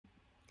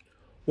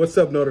What's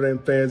up, Notre Dame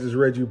fans? It's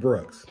Reggie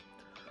Brooks.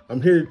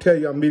 I'm here to tell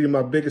you I'm meeting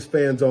my biggest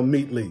fans on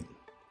Meat League.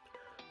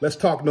 Let's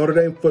talk Notre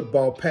Dame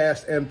football,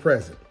 past and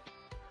present.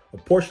 A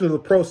portion of the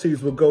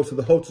proceeds will go to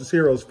the Hostess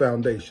Heroes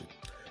Foundation,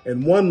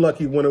 and one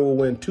lucky winner will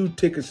win 2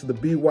 tickets to the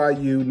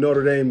BYU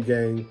Notre Dame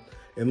game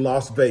in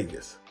Las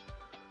Vegas.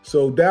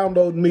 So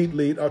download Meat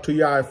League onto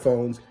your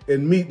iPhones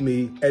and meet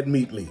me at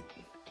Meat League.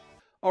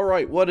 All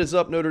right, what is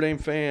up, Notre Dame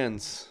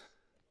fans?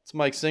 It's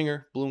Mike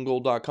Singer,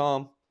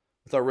 blueandgold.com,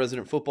 with our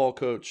resident football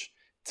coach,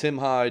 Tim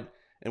Hyde,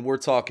 and we're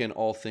talking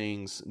all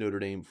things Notre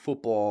Dame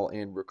football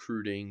and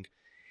recruiting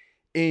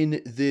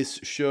in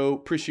this show.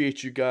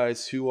 Appreciate you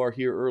guys who are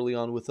here early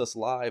on with us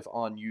live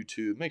on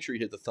YouTube. Make sure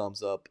you hit the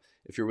thumbs up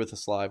if you're with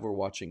us live or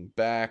watching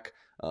back.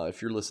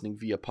 If you're listening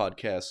via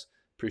podcast,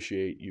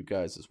 appreciate you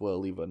guys as well.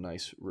 Leave a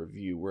nice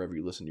review wherever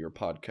you listen to your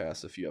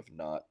podcast if you have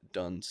not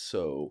done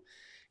so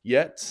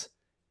yet.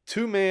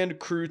 Two-man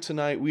crew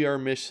tonight. We are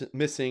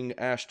missing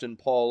Ashton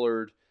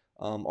Pollard,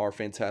 our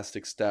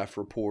fantastic staff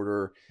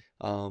reporter.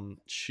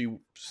 She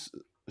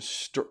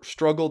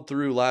struggled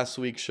through last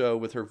week's show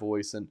with her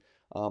voice, and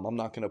I'm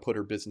not going to put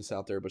her business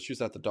out there, but she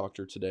was at the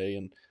doctor today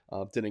and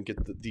didn't get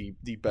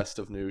the best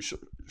of news.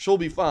 She'll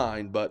be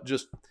fine, but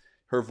just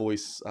her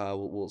voice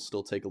will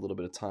still take a little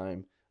bit of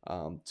time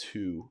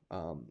to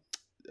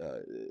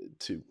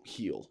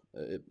heal,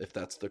 if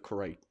that's the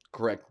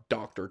correct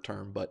doctor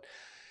term. But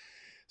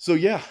so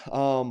yeah,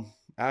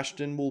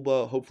 Ashton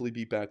will hopefully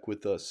be back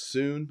with us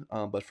soon.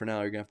 But for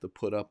now, you're gonna have to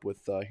put up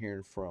with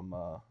hearing from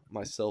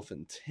myself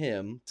and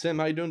Tim. Tim,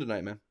 how you doing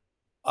tonight, man?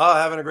 Oh,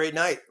 having a great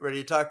night.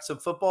 Ready to talk some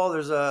football.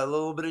 There's a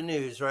little bit of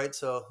news, right?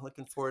 So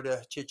looking forward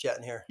to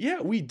chit-chatting here. Yeah,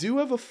 we do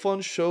have a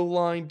fun show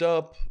lined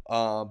up.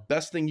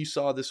 Best thing you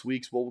saw this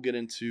week's what we'll get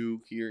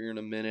into here in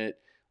a minute.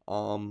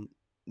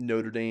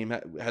 Notre Dame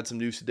had some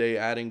news today,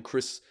 adding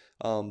Chris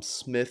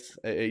Smith,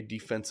 a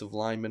defensive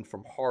lineman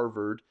from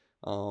Harvard.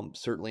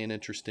 Certainly an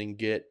interesting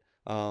get.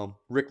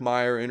 Rick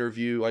Meyer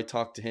interview. I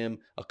talked to him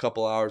a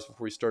couple hours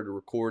before we started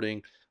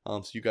recording.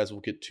 So you guys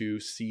will get to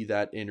see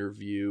that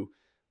interview.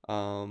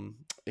 And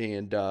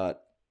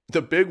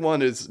the big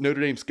one is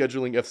Notre Dame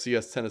scheduling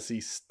FCS Tennessee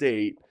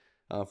State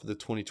for the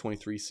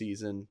 2023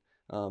 season.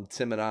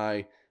 Tim and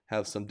I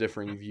have some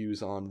differing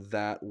views on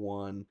that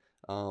one.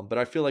 But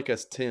I feel like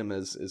as Tim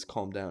is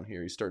calmed down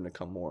here, he's starting to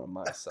come more on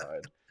my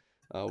side.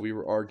 We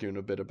were arguing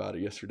a bit about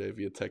it yesterday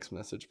via text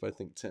message, but I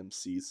think Tim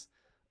sees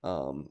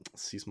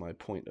my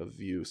point of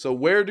view. So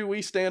where do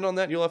we stand on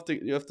that? You'll have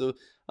to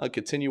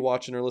continue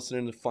watching or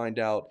listening to find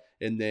out.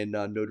 And then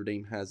Notre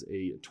Dame has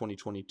a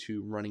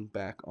 2022 running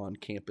back on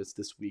campus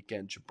this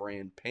weekend,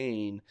 Jabran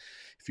Payne.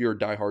 If you're a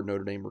diehard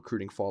Notre Dame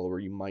recruiting follower,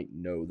 you might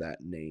know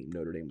that name.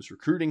 Notre Dame was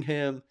recruiting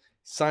him,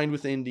 signed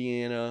with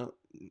Indiana,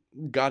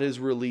 got his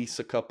release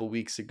a couple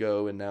weeks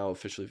ago, and now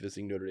officially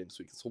visiting Notre Dame this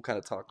week. So we'll kind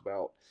of talk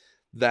about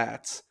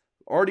that.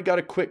 Already got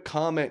a quick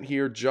comment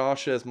here.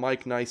 Josh as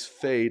Mike, nice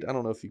fade. I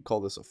don't know if you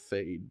call this a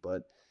fade,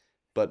 but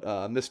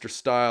Mr.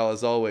 Style,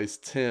 as always,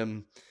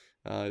 Tim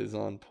is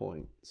on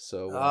point.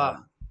 So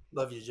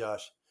love you,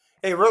 Josh.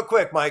 Hey, real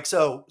quick, Mike.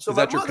 So is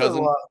that your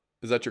cousin?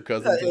 Is that your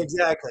cousin?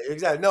 Exactly.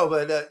 No,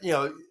 but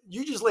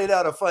you just laid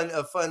out a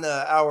fun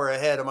hour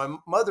ahead. And my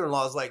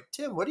mother-in-law is like,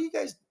 Tim, what do you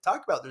guys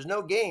talk about? There's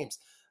no games.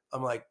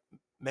 I'm like,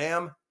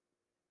 ma'am,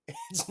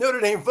 it's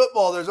Notre Dame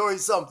football. There's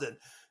always something.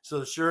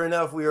 So sure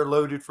enough, we are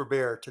loaded for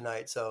bear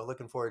tonight. So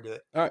looking forward to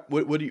it. All right.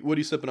 What are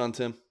you sipping on,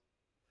 Tim?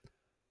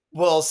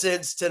 Well,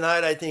 since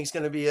tonight I think is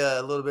going to be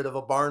a little bit of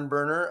a barn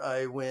burner,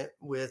 I went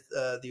with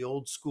the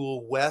old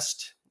school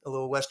West, a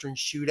little Western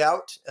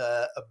shootout,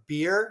 a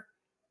beer,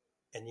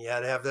 and you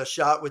had to have the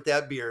shot with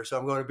that beer. So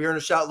I'm going to beer and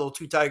a shot, little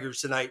Two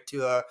Tigers tonight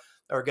to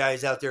our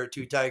guys out there at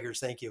Two Tigers.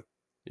 Thank you.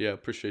 Yeah,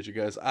 appreciate you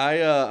guys.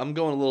 I'm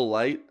going a little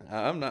light.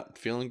 I'm not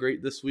feeling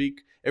great this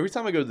week. Every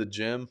time I go to the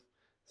gym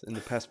in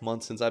the past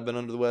month since I've been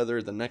under the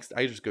weather,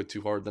 I just go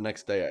too hard. The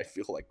next day I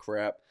feel like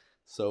crap.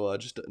 So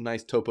just a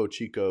nice Topo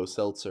Chico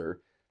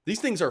seltzer. These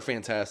things are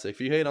fantastic.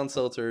 If you hate on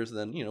seltzers,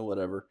 then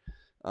whatever.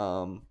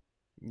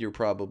 You're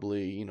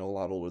probably a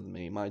lot older than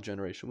me. My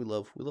generation, we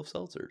love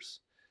seltzers.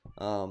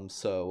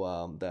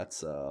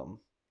 That's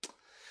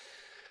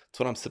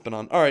what I'm sipping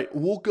on. All right,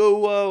 we'll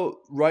go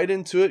right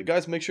into it,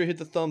 guys. Make sure you hit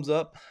the thumbs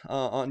up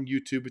on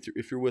YouTube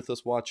if you're with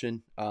us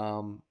watching.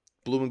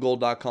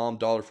 Blueandgold.com,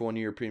 $1 for 1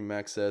 year premium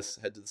access.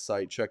 Head to the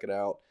site, check it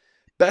out.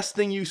 Best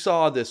thing you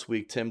saw this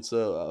week, Tim. It's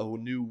a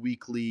new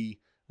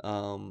weekly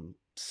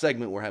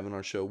segment we're having on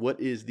our show. What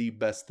is the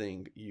best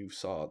thing you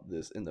saw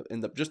this in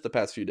the just the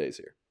past few days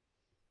here?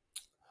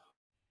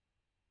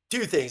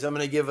 Two things. I'm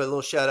going to give a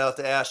little shout out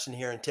to Ashton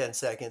here in 10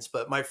 seconds,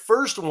 but my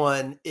first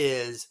one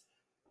is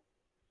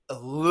a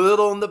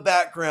little in the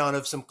background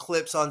of some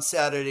clips on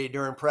Saturday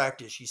during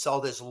practice. You saw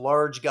this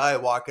large guy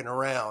walking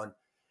around,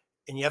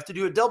 and you have to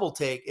do a double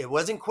take. It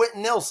wasn't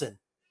Quentin Nelson.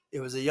 It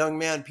was a young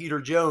man,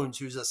 Peter Jones,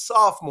 who's a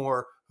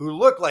sophomore who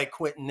looked like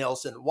Quentin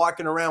Nelson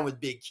walking around with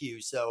Big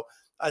Q. So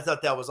I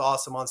thought that was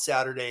awesome on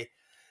Saturday.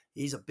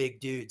 He's a big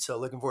dude. So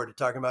looking forward to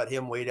talking about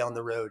him way down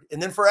the road.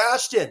 And then for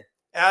Ashton,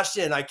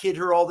 I kid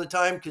her all the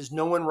time because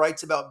no one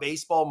writes about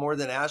baseball more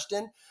than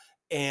Ashton.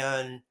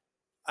 And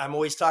I'm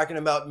always talking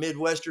about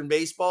Midwestern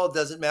baseball. It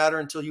doesn't matter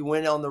until you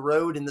win on the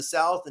road in the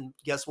South. And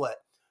guess what?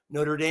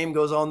 Notre Dame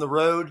goes on the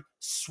road,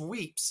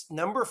 sweeps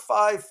number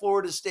 5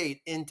 Florida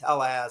State in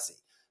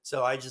Tallahassee.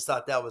 So I just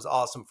thought that was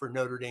awesome for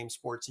Notre Dame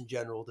sports in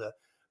general to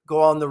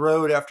go on the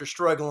road after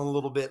struggling a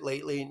little bit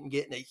lately and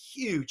getting a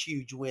huge,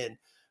 huge win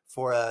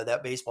for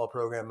that baseball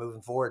program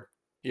moving forward.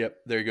 Yep,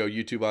 there you go.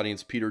 YouTube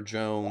audience, Peter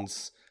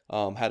Jones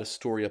had a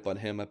story up on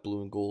him at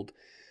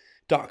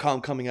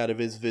blueandgold.com coming out of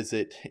his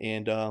visit.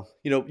 And,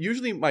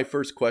 usually my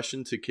first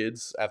question to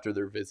kids after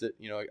their visit,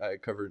 I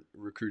covered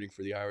recruiting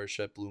for the Irish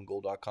at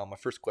blueandgold.com. My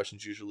first question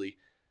is usually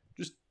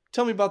just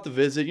tell me about the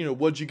visit.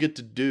 What'd you get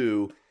to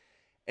do?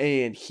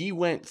 And he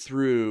went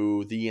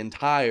through the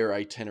entire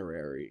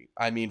itinerary.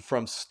 I mean,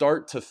 from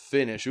start to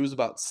finish, it was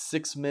about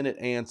 6-minute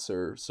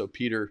answer. So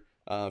Peter,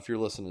 if you're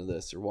listening to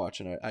this or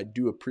watching, I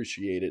do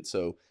appreciate it.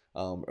 So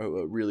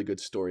a really good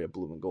story at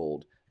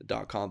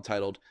blueandgold.com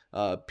titled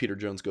Peter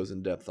Jones Goes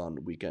in Depth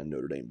on Weekend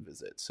Notre Dame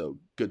Visit. So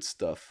good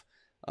stuff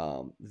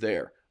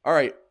there. All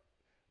right.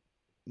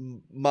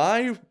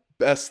 My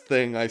best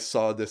thing I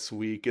saw this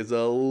week is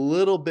a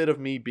little bit of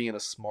me being a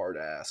smart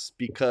ass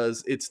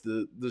because it's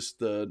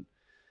the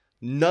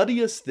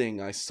nuttiest thing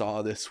I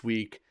saw this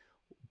week.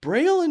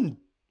 Braylon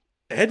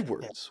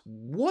Edwards.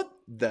 What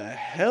the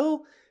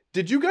hell?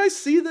 Did you guys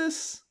see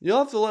this? You'll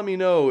have to let me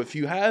know if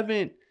you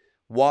haven't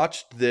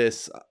watched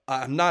this.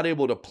 I'm not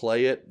able to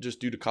play it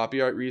just due to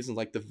copyright reasons,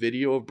 like the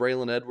video of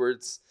Braylon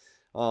Edwards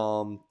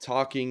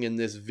talking in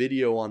this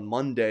video on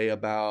Monday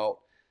about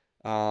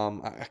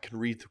I can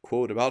read the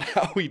quote about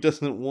how he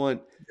doesn't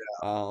want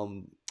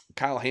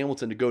Kyle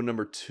Hamilton to go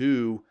number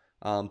 2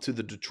 to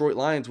the Detroit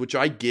Lions, which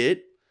I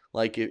get.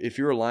 Like, if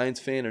you're a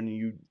Lions fan and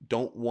you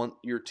don't want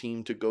your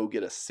team to go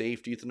get a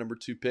safety at the number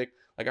 2 pick,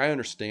 like, I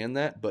understand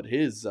that. But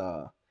his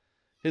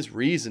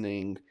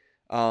reasoning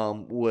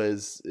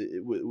was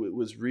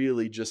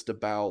really just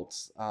about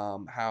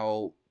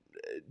how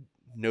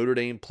Notre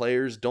Dame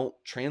players don't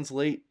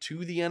translate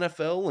to the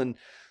NFL, and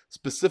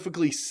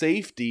specifically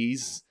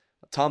safeties.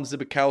 Tom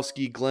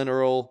Zbikowski, Glenn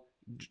Earl,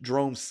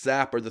 Jerome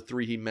Sapp are the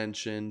 3 he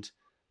mentioned.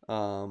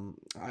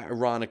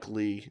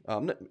 Ironically,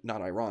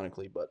 not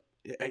ironically, but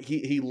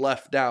he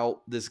left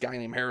out this guy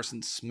named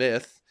Harrison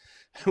Smith,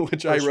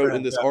 which I wrote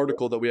in this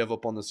article that we have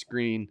up on the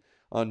screen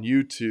on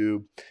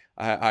YouTube.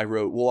 I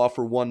wrote, we'll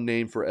offer one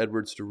name for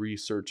Edwards to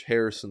research,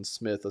 Harrison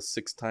Smith, a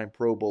 6-time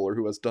Pro Bowler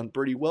who has done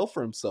pretty well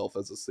for himself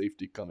as a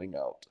safety coming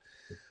out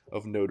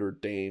of Notre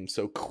Dame.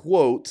 So,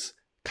 quote,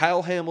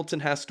 Kyle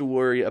Hamilton has to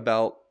worry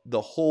about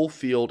the whole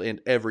field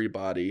and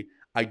everybody.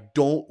 I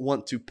don't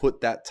want to put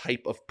that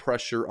type of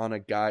pressure on a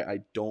guy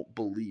I don't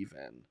believe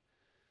in.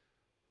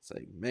 It's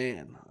like,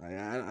 man,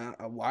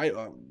 why?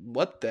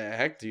 What the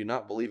heck do you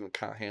not believe in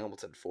Kyle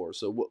Hamilton for?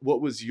 So, what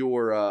was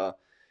your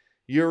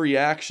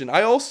reaction?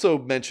 I also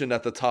mentioned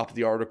at the top of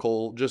the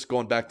article, just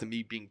going back to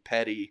me being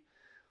petty.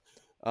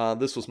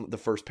 This was the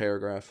first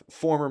paragraph.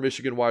 Former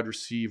Michigan wide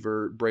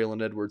receiver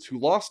Braylon Edwards, who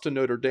lost to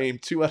Notre Dame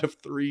 2 out of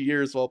 3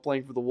 years while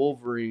playing for the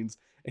Wolverines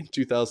in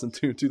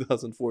 2002 and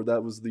 2004.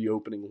 That was the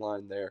opening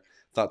line there.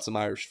 Thought some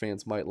Irish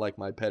fans might like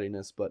my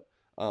pettiness, but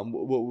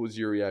what was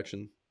your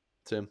reaction,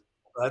 Tim?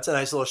 That's a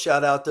nice little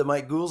shout out to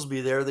Mike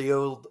Goolsby there, the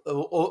old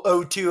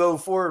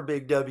 0204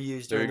 big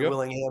W's during the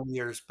Willingham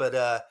years. But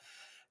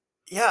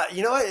yeah,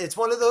 it's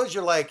one of those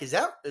you're like, is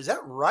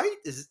that right?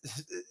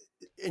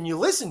 And you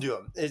listen to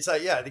him. It's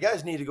like, yeah, the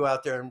guys need to go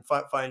out there and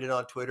find it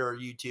on Twitter or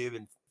YouTube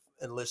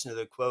and listen to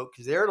the quote,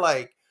 because they're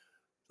like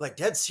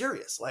dead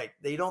serious. Like,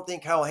 they don't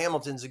think Kyle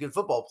Hamilton's a good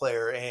football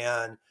player.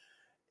 And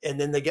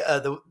then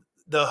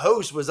the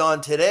host was on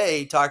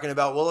today talking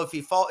about, well, if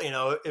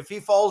he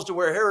falls to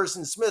where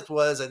Harrison Smith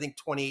was, I think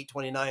 28,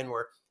 29,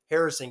 where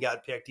Harrison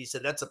got picked, he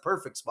said that's a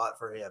perfect spot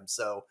for him.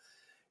 So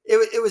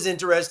it was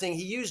interesting.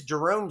 He used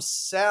Jerome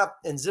Sapp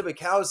and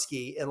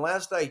Zbikowski, and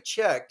last I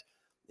checked,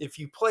 if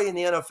you play in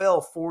the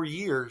NFL 4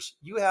 years,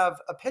 you have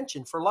a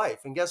pension for life.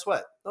 And guess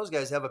what? Those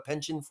guys have a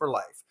pension for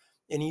life.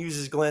 And he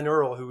uses Glenn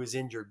Earl, who was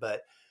injured.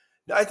 But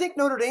I think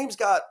Notre Dame's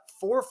got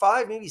 4 or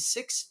 5, maybe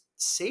 6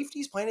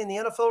 safeties playing in the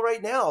NFL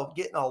right now,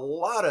 getting a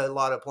lot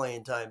of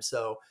playing time.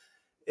 So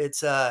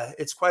it's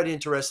quite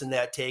interesting,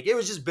 that take. It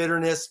was just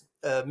bitterness.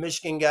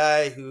 Michigan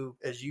guy who,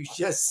 as you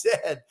just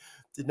said,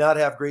 did not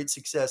have great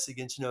success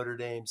against Notre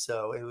Dame.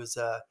 So it's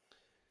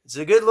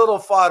a good little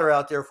fodder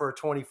out there for a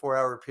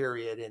 24-hour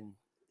period. And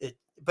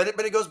but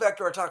it goes back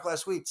to our talk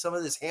last week. Some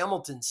of this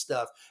Hamilton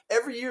stuff.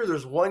 Every year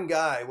there's one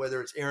guy,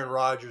 whether it's Aaron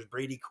Rodgers,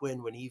 Brady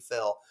Quinn when he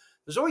fell,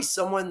 there's always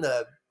someone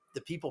the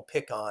people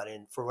pick on,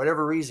 and for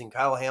whatever reason,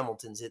 Kyle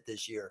Hamilton's it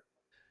this year.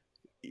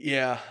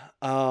 Yeah.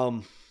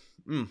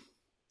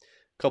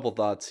 Couple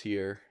thoughts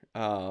here.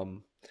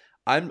 I'm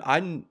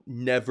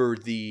never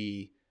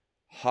the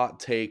hot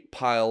take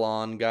pile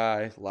on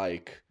guy.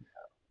 Like,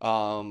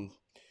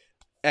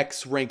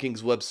 X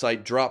Rankings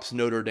website drops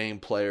Notre Dame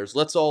players.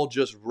 Let's all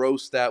just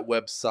roast that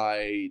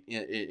website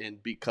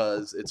and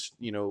because it's,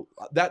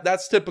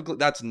 that's typically,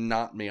 that's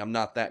not me. I'm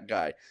not that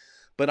guy.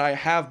 But I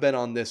have been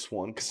on this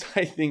one because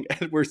I think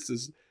Edwards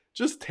is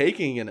just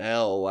taking an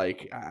L.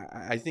 Like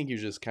I think he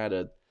was just kind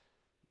of.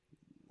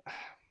 I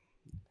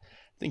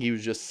think he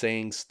was just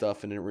saying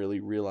stuff and didn't really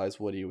realize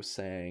what he was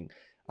saying.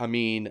 I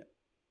mean,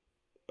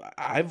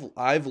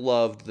 I've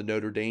loved the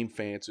Notre Dame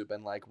fans who've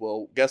been like,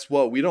 well, guess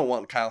what? We don't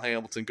want Kyle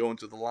Hamilton going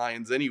to the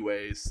Lions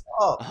anyways.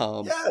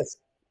 Oh, yes.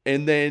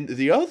 And then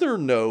the other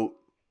note,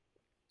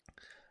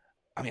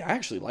 I mean, I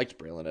actually liked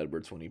Braylon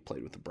Edwards when he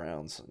played with the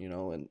Browns,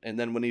 and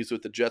then when he was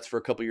with the Jets for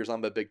a couple of years,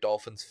 I'm a big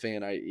Dolphins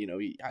fan. I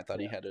thought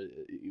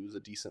he was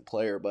a decent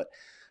player, but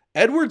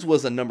Edwards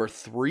was a number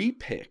 3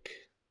 pick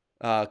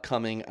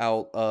coming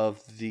out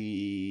of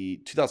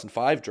the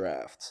 2005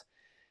 draft.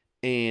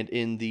 And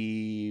in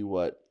the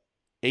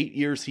 8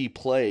 years he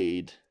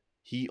played,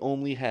 he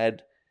only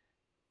had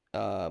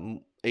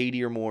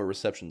 80 or more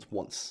receptions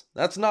once.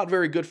 That's not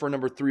very good for a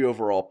number 3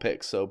 overall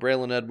pick. So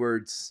Braylon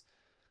Edwards,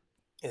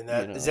 and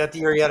is that the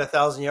year he had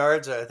 1,000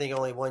 yards? I think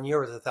only 1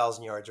 year was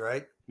 1,000 yards,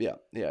 right? Yeah,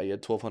 he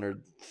had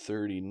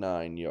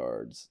 1,239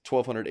 yards,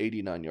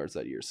 1,289 yards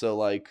that year.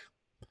 So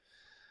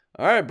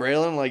all right,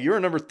 Braylon, you're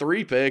a number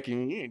 3 pick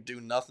and you ain't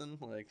do nothing,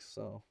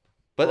 so.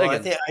 But well,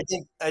 again,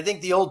 I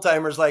think the old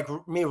timers like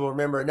me will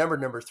remember a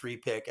number 3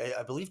 pick.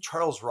 I believe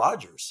Charles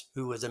Rogers,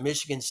 who was a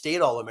Michigan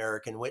State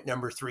All-American, went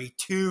number 3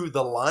 to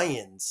the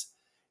Lions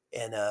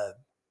and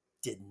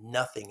did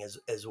nothing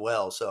as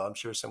well. So I'm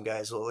sure some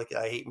guys will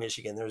I hate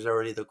Michigan. There's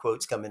already the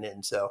quotes coming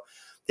in. So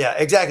yeah,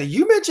 exactly.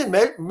 You mentioned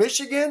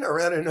Michigan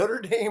around a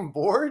Notre Dame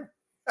board.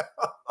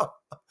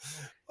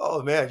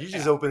 Oh man, you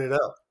just open it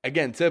up.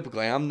 Again,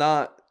 typically I'm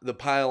not the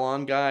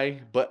pile-on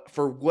guy, but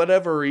for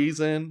whatever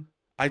reason,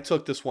 I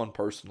took this one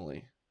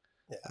personally.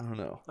 Yeah, I don't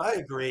know. I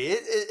agree.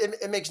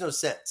 It makes no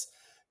sense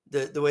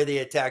the way they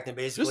attacked him.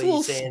 Basically, just a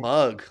little saying,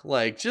 smug,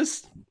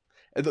 just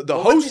the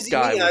host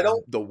guy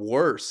was the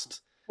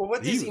worst. Well,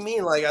 what does he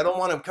mean? I don't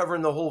want him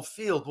covering the whole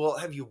field. Well,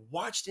 have you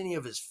watched any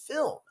of his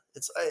film?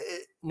 It's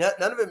none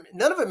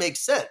of it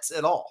makes sense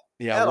at all.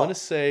 Yeah, I want to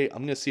say, I'm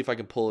going to see if I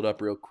can pull it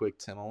up real quick,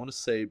 Tim. I want to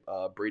say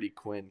Brady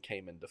Quinn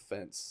came in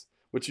defense,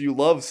 which you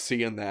love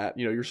seeing that.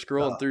 You're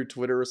scrolling through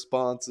Twitter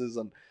responses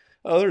and,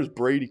 there's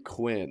Brady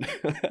Quinn.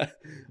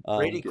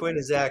 Brady Quinn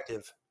is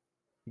active.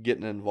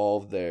 Getting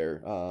involved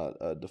there,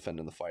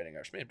 defending the Fighting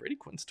Irish. Man, Brady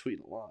Quinn's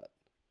tweeting a lot.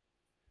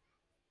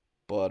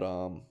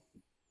 But,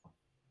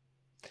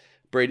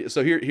 Brady.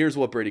 So here's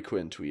what Brady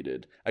Quinn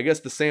tweeted. I guess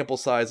the sample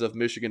size of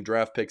Michigan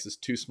draft picks is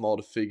too small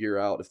to figure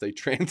out if they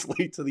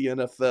translate to the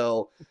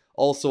NFL.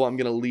 Also, I'm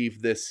going to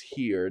leave this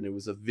here. And it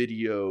was a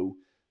video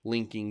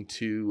linking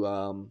to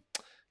a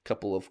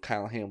couple of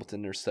Kyle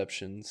Hamilton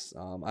interceptions.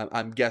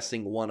 I'm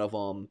guessing one of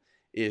them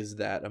is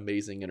that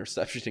amazing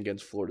interception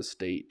against Florida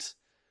State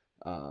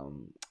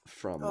from...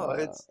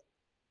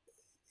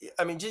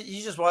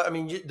 you just watch.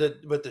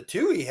 With the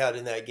 2 he had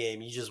in that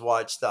game, you just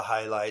watch the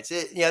highlights.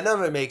 None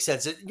of it makes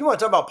sense. You want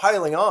to talk about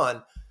piling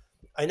on?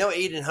 I know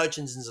Aiden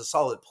Hutchinson's a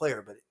solid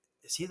player, but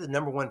is he the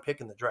number 1 pick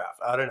in the draft?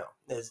 I don't know.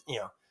 I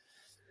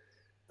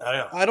don't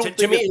know. I don't.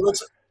 To me,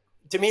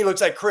 it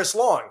looks like Chris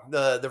Long,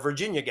 the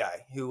Virginia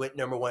guy who went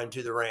number 1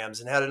 to the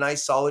Rams and had a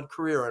nice, solid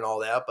career and all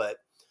that. But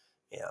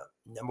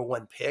number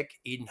 1 pick,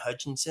 Aiden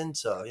Hutchinson.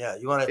 So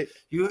we want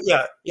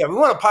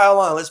to pile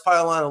on. Let's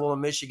pile on a little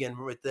Michigan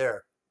right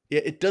there.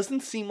 Yeah, it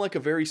doesn't seem like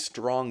a very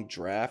strong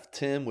draft,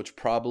 Tim, which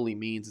probably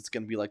means it's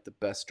going to be the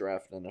best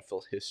draft in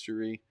NFL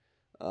history.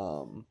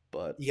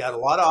 But you got a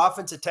lot of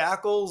offensive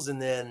tackles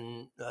and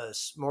then a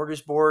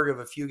smorgasbord of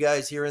a few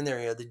guys here and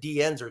there. The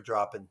DNs are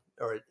dropping,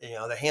 or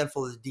the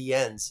handful of the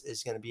DNs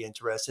is going to be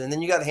interesting. And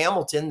then you got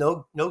Hamilton,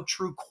 no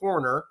true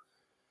corner.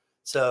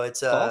 So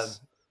it's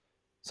Sauce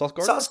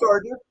Gardner? Sauce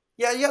Gardner.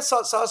 Yeah,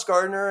 Sauce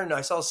Gardner, and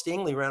I saw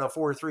Stingley ran a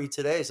 4.3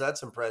 today, so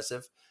that's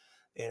impressive.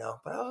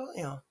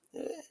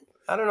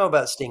 I don't know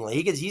about Stingley.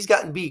 He's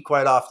gotten beat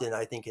quite often,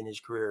 I think, in his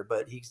career,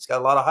 but he's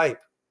got a lot of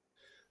hype.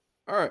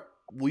 All right,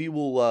 we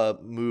will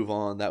move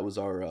on. That was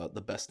our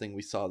the best thing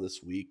we saw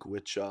this week,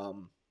 which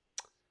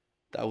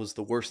that was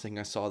the worst thing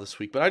I saw this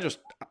week. But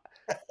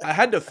I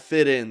had to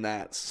fit in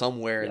that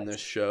somewhere in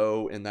this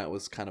show, and that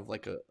was kind of a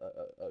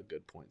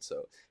good point.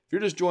 So if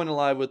you're just joining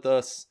live with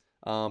us,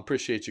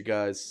 appreciate you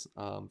guys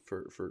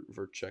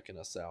for checking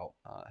us out.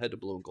 Head to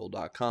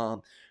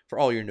blueandgold.com for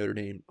all your Notre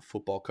Dame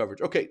football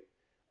coverage. Okay.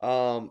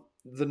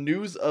 The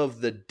news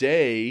of the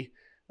day,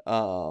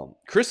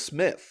 Chris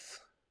Smith,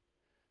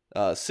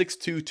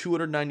 6'2",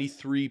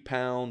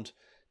 293-pound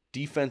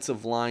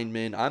defensive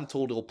lineman. I'm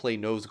told he'll play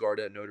nose guard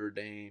at Notre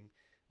Dame.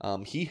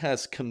 He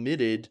has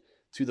committed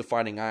to the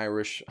Fighting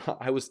Irish.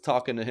 I was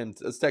talking to him,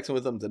 I was texting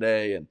with him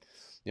today, and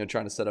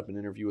trying to set up an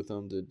interview with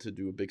him to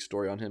do a big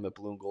story on him at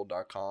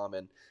blueandgold.com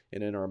and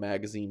in our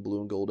magazine,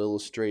 Blue and Gold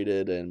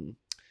Illustrated. And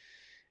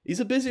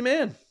he's a busy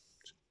man.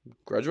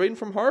 Graduating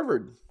from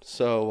Harvard,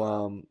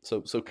 so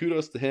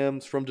kudos to him.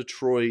 It's from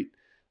Detroit.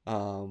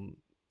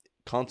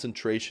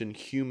 Concentration,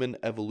 human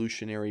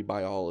evolutionary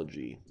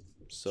biology.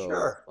 So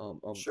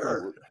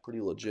sure. Pretty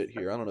legit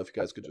here. I don't know if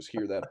you guys could just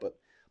hear that, but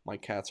my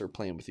cats are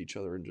playing with each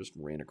other and just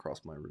ran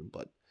across my room.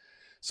 But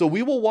So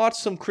we will watch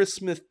some Chris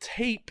Smith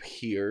tape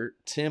here,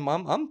 Tim.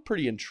 I'm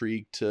pretty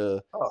intrigued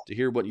to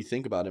hear what you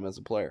think about him as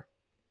a player.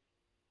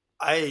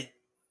 I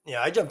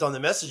jumped on the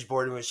message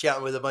board and was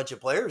chatting with a bunch of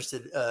the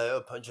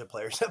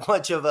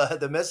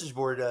message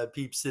board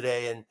peeps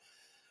today, and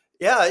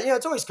yeah,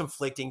 it's always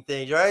conflicting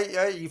things,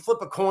 right? You flip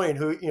a coin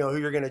who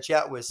you're going to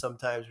chat with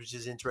sometimes, which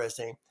is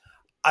interesting.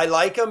 I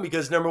like him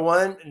because, number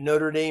one,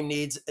 Notre Dame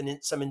needs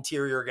some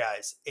interior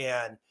guys,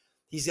 and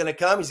he's going to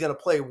come. He's going to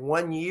play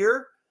 1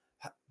 year.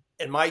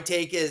 And my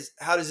take is,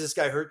 how does this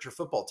guy hurt your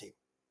football team?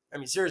 I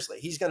mean,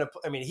 seriously, he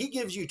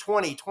gives you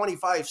 20,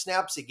 25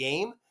 snaps a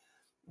game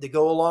to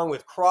go along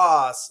with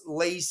Cross,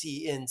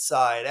 Lacey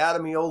inside.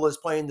 Adamiola is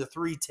playing the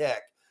 3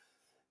 tech.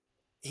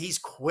 He's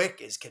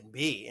quick as can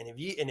be. And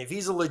if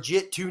he's a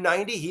legit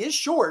 290, he is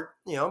short,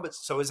 but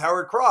so is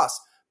Howard Cross.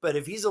 But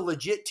if he's a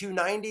legit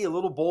 290, a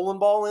little bowling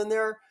ball in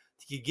there,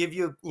 he could give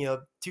you,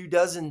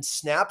 24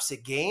 snaps a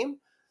game.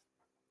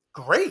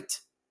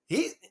 Great.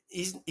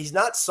 He's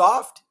not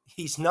soft.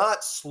 He's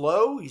not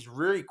slow. He's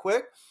really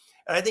quick.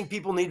 And I think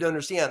people need to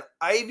understand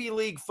Ivy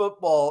League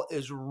football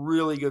is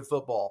really good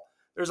football.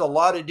 There's a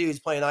lot of dudes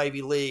playing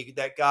Ivy League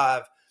that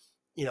got,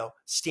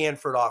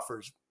 Stanford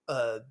offers,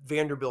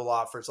 Vanderbilt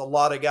offers, a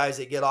lot of guys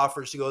that get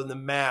offers to go in the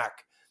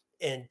MAC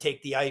and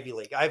take the Ivy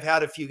League. I've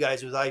had a few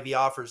guys with Ivy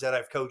offers that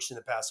I've coached in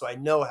the past, so I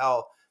know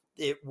how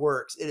it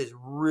works. It is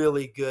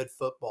really good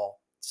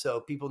football. So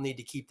people need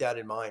to keep that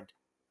in mind.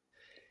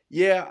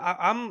 Yeah,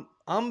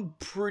 I'm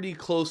pretty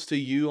close to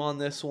you on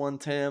this one,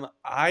 Tim.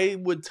 I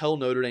would tell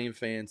Notre Dame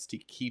fans to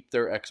keep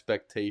their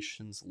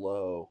expectations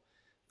low.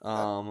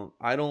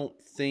 I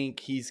don't think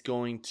he's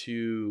going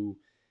to,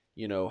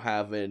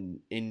 have an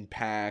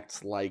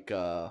impact like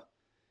just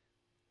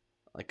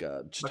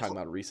talking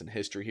about recent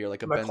history here,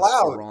 like a Ben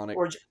Skowronek.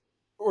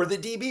 Or the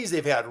DBs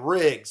they've had,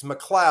 Riggs,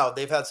 McLeod.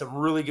 They've had some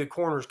really good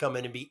corners come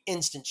in and be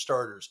instant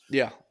starters.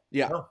 Yeah.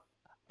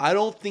 I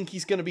don't think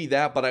he's going to be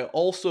that, but I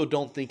also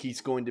don't think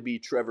he's going to be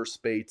Trevor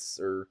Spates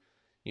or,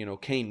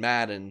 Kane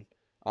Madden.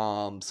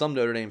 Some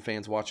Notre Dame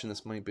fans watching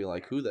this might be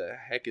like, who the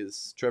heck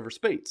is Trevor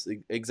Spates?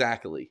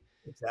 Exactly.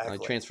 I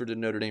transferred to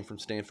Notre Dame from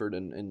Stanford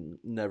and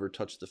never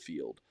touched the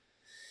field.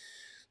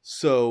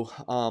 So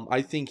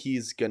I think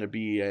he's going to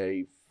be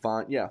a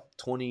fine,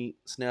 20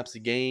 snaps a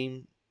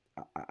game.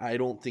 I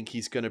don't think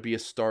he's going to be a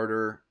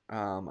starter.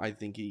 I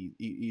think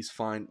he's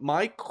fine.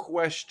 My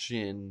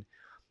question,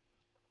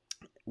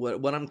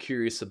 what I'm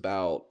curious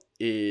about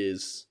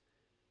is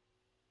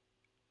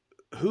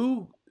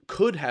who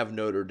could have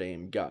Notre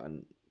Dame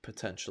gotten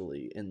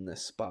potentially in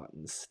this spot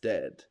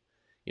instead?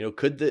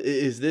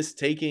 Is this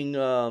taking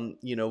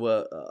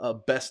a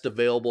best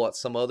available at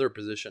some other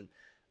position?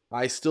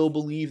 I still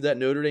believe that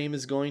Notre Dame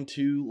is going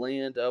to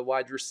land a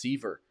wide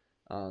receiver.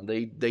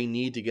 They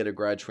need to get a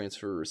grad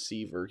transfer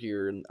receiver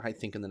here, and I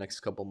think in the next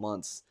couple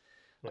months.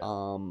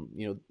 Yeah.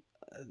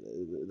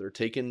 They're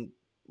taking.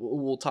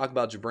 We'll talk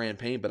about Jabran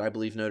Payne, but I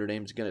believe Notre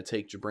Dame is going to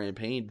take Jabran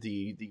Payne,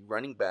 the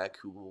running back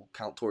who will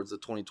count towards the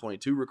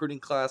 2022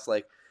 recruiting class.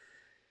 Like,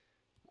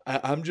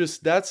 I'm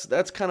just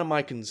that's kind of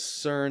my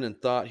concern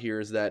and thought here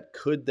is that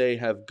could they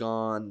have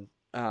gone,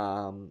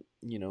 a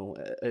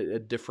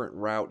different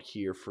route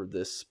here for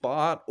this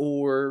spot,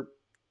 or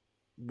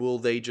will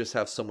they just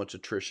have so much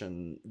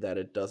attrition that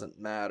it doesn't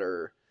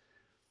matter?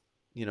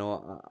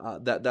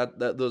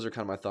 That those are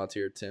kind of my thoughts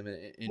here, Tim.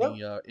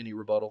 Any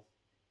rebuttal?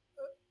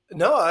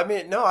 No,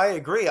 I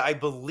agree. I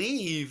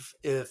believe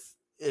if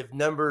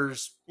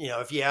numbers,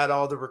 if you add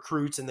all the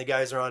recruits and the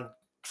guys are on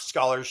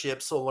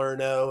scholarships,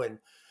 Salerno and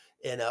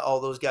all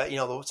those guys,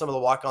 some of the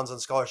walk-ons on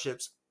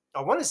scholarships,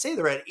 I want to say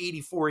they're at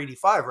 84,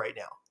 85 right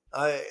now.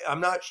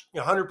 I'm not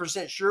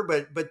 100% sure,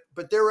 but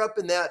they're up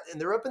in that, and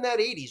they're up in that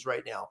 80s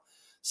right now.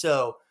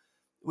 So,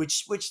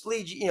 which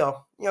leads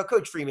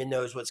Coach Freeman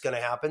knows what's going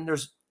to happen.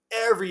 There's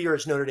every year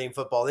it's Notre Dame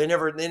football. They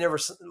never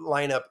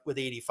line up with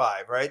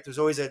 85, right? There's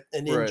always an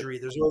injury.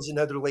 Right. There's always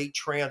another late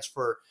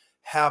transfer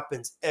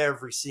happens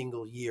every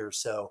single year.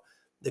 So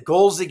the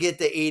goal is to get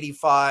to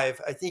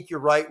 85. I think you're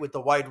right with the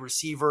wide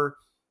receiver.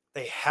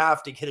 They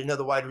have to get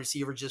another wide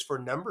receiver just for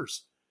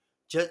numbers.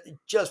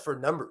 Just for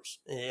numbers.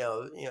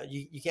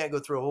 You can't go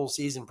through a whole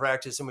season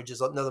practicing with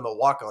just nothing but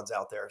walk-ons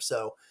out there.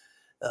 So,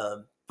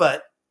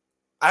 but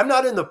I'm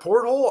not in the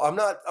porthole. I'm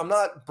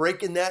not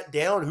breaking that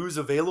down. Who's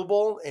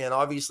available? And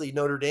obviously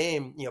Notre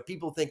Dame.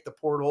 People think the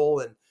porthole,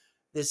 and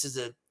this is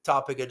a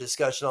topic of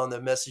discussion on the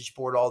message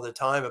board all the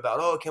time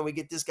about, can we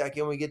get this guy?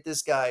 Can we get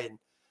this guy? And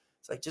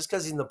it's like, just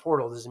because he's in the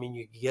portal doesn't mean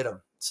you can get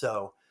him.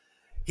 So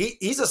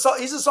he's a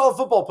solid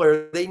football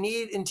player. They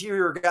need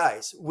interior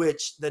guys.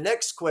 Which the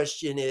next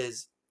question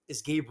is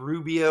Gabe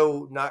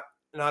Rubio not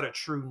a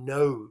true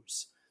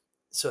nose?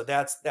 So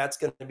that's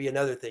going to be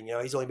another thing.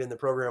 He's only been in the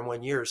program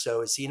 1 year.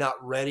 So is he not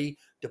ready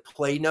to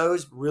play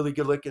nose? Really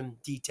good looking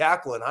D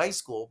tackle in high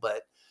school,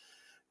 but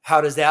how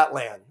does that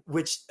land?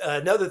 Which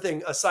another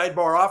thing, a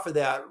sidebar off of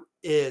that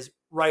is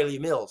Riley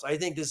Mills. I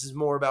think this is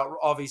more about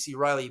obviously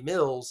Riley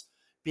Mills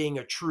being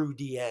a true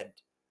D end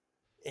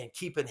and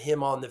keeping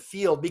him on the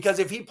field, because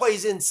if he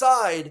plays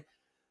inside,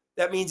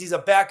 that means he's a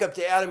backup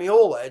to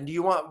Adamiola. And do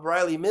you want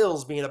Riley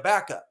Mills being a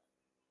backup?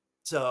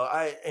 So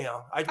we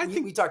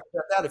talked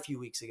about that a few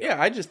weeks ago.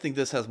 Yeah, I just think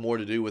this has more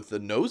to do with the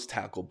nose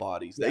tackle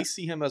bodies. Yeah. They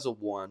see him as a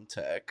one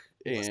tech,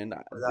 and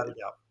Without a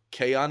doubt.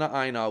 Keanu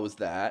Aina was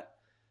that.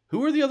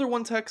 Who are the other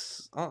one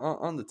techs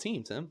on the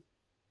team, Tim?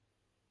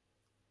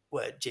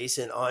 What,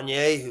 Jason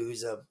Anye,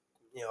 who's a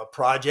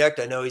project.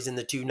 I know he's in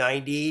the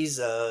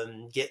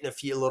 290s, getting a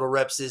few little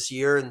reps this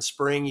year in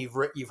spring.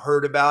 You've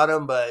heard about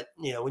him, but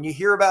when you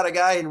hear about a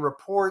guy in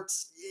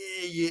reports,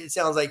 it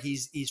sounds like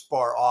he's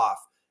far off.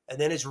 And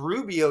then it's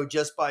Rubio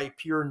just by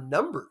pure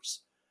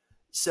numbers.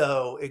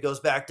 So it goes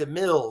back to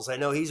Mills. I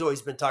know he's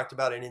always been talked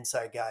about an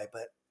inside guy,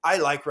 but I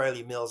like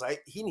Riley Mills.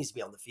 He needs to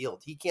be on the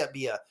field. He can't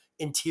be a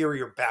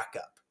interior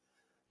backup,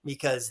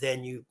 because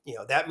then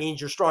that means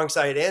your strong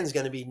side end is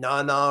going to be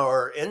Nana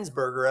or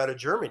Ensberger out of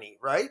Germany,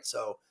 right?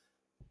 So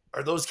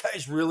are those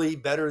guys really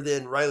better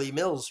than Riley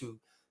Mills, who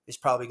is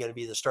probably going to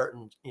be the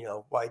starting,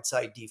 wide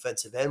side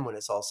defensive end when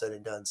it's all said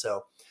and done?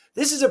 So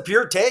this is a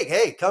pure take.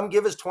 Hey, come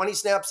give us 20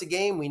 snaps a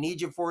game. We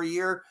need you for a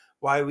year.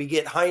 Why we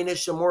get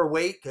Heinisch some more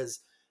weight, because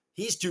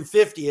he's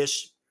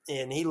 250-ish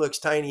and he looks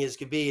tiny as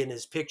could be in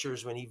his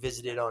pictures when he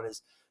visited on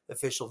his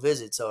official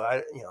visit. So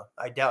I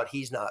doubt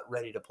he's not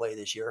ready to play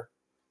this year.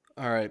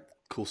 All right,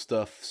 cool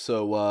stuff.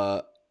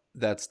 So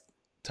that's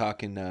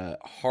talking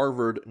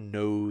Harvard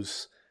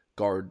nose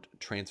guard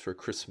transfer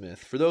Chris Smith.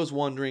 For those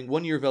wondering,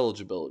 1 year of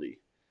eligibility.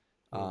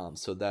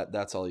 So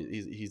that's all.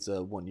 He's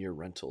a 1 year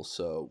rental.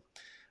 So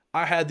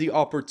I had the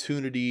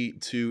opportunity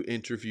to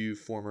interview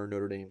former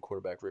Notre Dame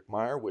quarterback Rick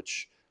Mirer,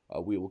 which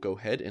we will go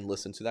ahead and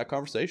listen to that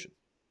conversation.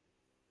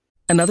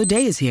 Another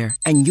day is here,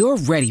 and you're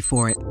ready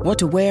for it. What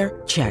to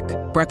wear? Check.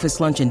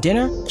 Breakfast, lunch, and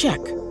dinner? Check.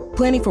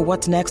 Planning for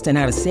what's next and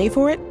how to save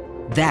for it?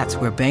 That's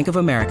where Bank of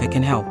America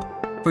can help.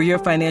 For your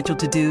financial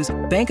to-dos,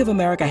 Bank of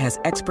America has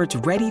experts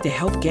ready to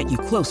help get you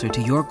closer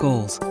to your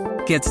goals.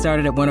 Get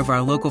started at one of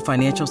our local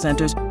financial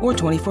centers or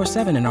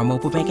 24/7 in our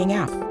mobile banking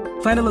app.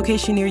 Find a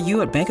location near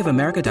you at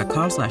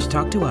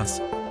bankofamerica.com/talktous.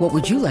 What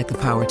would you like the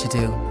power to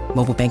do?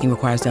 Mobile banking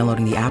requires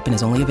downloading the app and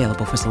is only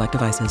available for select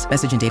devices.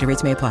 Message and data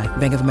rates may apply.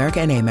 Bank of America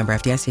N.A., member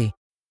FDIC.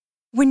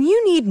 When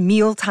you need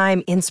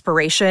mealtime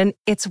inspiration,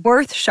 it's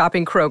worth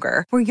shopping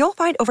Kroger, where you'll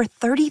find over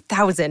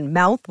 30,000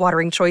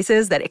 mouth-watering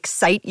choices that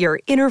excite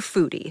your inner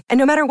foodie. And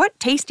no matter what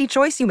tasty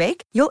choice you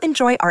make, you'll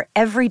enjoy our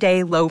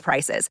everyday low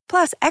prices,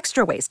 plus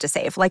extra ways to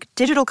save, like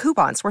digital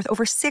coupons worth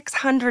over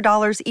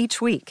 $600 each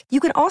week. You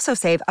can also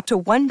save up to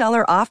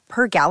 $1 off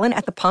per gallon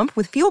at the pump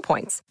with fuel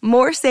points.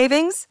 More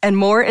savings and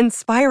more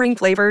inspiring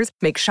flavors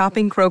make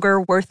shopping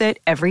Kroger worth it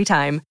every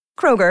time.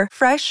 Kroger,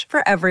 fresh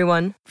for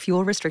everyone.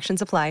 Fuel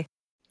restrictions apply.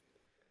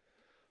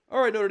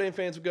 All right, Notre Dame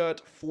fans, we've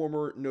got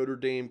former Notre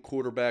Dame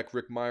quarterback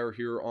Rick Mirer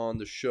here on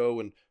the show.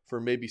 And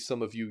for maybe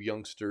some of you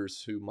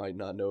youngsters who might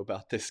not know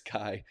about this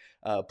guy,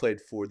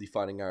 played for the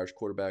Fighting Irish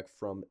quarterback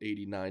from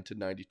 89 to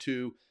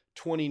 92,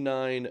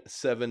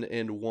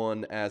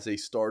 29-7-1 as a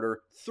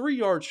starter, 3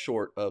 yards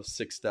short of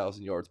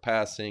 6,000 yards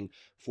passing,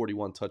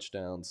 41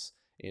 touchdowns,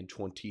 and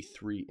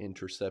 23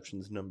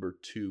 interceptions. Number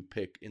 2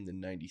 pick in the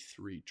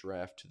 93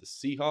 draft to the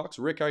Seahawks.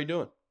 Rick, how you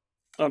doing?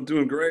 I'm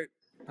doing great.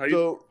 How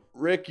you?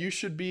 Rick, you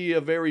should be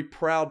a very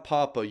proud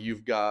papa.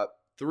 You've got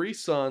 3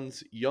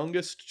 sons,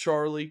 youngest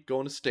Charlie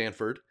going to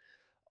Stanford,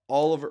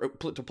 Oliver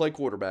to play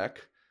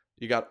quarterback.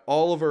 You got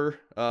Oliver,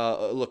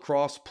 a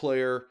lacrosse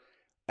player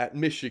at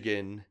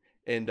Michigan,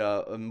 and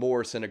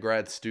Morrison, a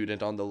grad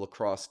student on the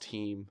lacrosse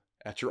team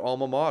at your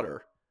alma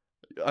mater.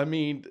 I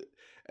mean,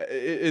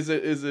 is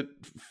it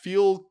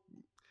feel?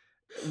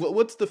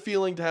 What's the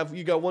feeling to have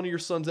you got one of your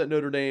sons at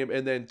Notre Dame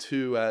and then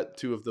 2 at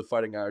 2 of the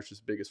Fighting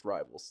Irish's biggest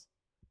rivals?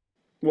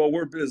 Well,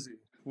 we're busy.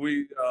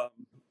 We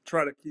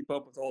try to keep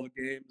up with all the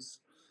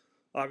games.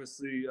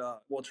 Obviously,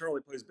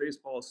 Charlie plays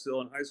baseball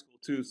still in high school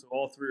too, so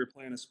all 3 are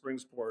playing a spring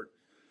sport,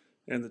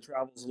 and the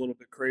travel's a little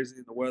bit crazy,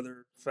 and the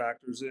weather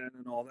factors in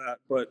and all that.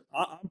 But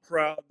I'm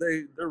proud.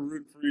 They're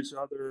rooting for each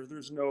other.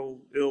 There's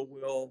no ill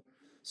will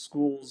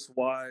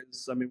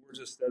schools-wise. I mean, we're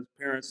just, as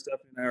parents,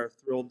 Stephanie and I are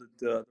thrilled that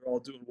they're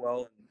all doing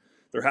well, and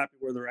they're happy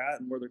where they're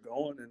at and where they're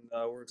going, and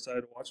we're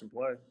excited to watch them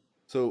play.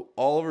 So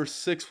Oliver's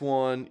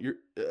 6'1", you're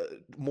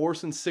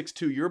Morrison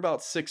 6'2", you're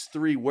about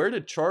 6'3". Where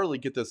did Charlie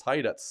get this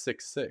height at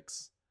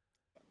 6'6"?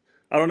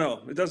 I don't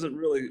know. It doesn't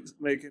really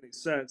make any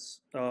sense.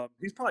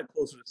 He's probably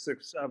closer to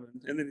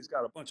 6'7", and then he's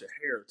got a bunch of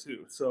hair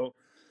too. So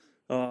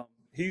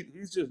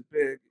he's just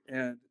big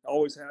and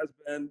always has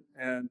been.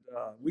 And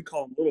we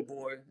call him Little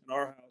Boy in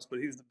our house, but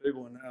he's the big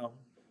one now.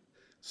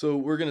 So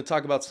we're going to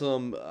talk about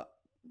some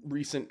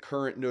recent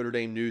current Notre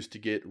Dame news to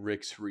get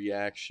Rick's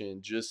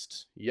reaction.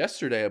 Just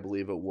yesterday, I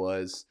believe it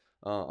was,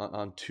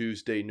 on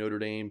Tuesday, Notre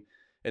Dame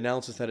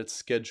announces that it's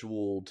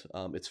scheduled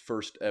its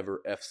first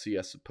ever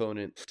FCS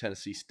opponent,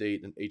 Tennessee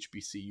State, an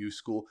HBCU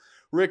school.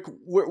 Rick,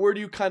 where do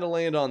you kind of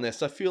land on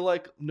this? I feel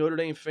like Notre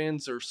Dame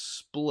fans are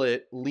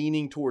split,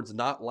 leaning towards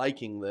not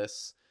liking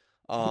this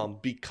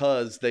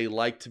because they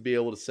like to be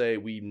able to say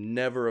we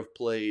never have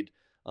played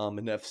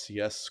an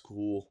FCS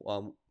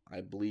school.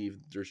 I believe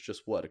there's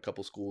just a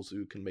couple schools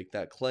who can make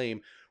that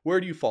claim.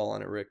 Where do you fall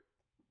on it, Rick?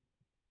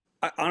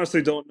 I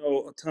honestly don't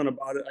know a ton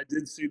about it. I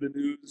did see the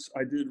news.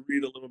 I did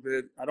read a little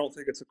bit. I don't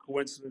think it's a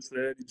coincidence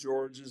that Eddie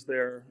George is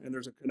there and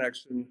there's a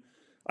connection.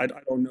 I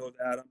don't know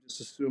that. I'm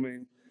just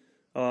assuming.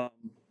 Um,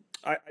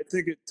 I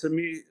think to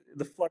me,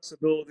 the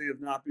flexibility of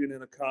not being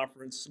in a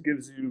conference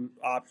gives you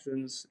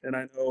options. And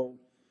I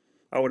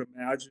would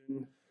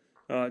imagine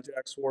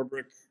Jack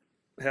Swarbrick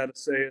had a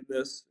say in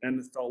this and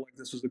it felt like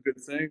this was a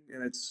good thing.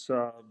 And it's,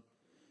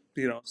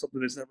 something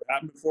that's never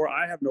happened before.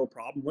 I have no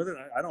problem with it.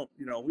 I don't,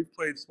 we've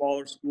played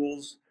smaller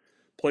schools,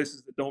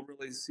 places that don't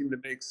really seem to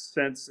make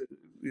sense,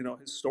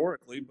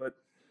 historically, but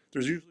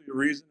there's usually a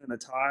reason and a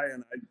tie.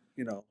 And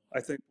I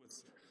think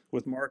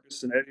with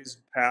Marcus and Eddie's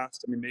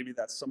past, I mean, maybe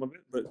that's some of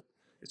it, but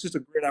it's just a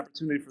great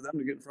opportunity for them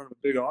to get in front of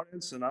a big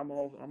audience, and I'm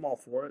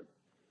all for it.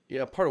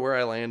 Yeah, part of where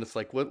I land, it's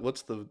like,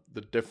 what's the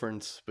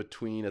difference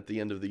between at the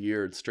end of the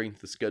year, it's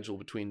strength of schedule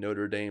between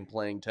Notre Dame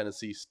playing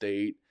Tennessee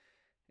State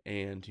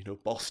and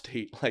Ball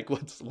State? Like,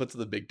 what's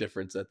the big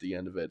difference at the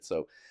end of it?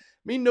 So,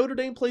 I mean, Notre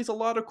Dame plays a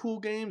lot of cool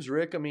games,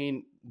 Rick. I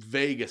mean,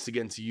 Vegas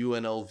against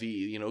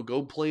UNLV,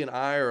 go play in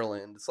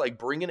Ireland. It's like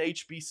bring an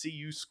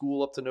HBCU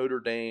school up to Notre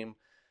Dame.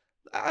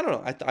 I don't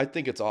know. I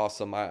think it's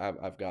awesome.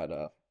 I've got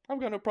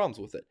no problems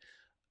with it.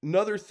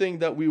 Another thing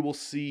that we will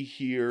see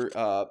here,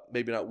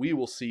 maybe not we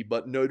will see,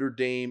 but Notre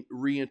Dame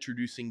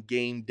reintroducing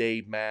game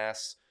day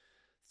mass.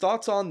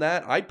 Thoughts on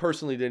that? I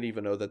personally didn't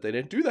even know that they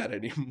didn't do that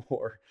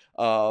anymore.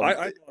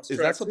 I lost is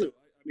track that something? too.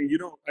 I mean, you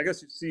don't. I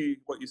guess you see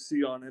what you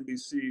see on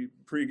NBC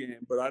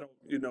pregame, but I don't,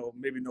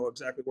 maybe know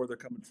exactly where they're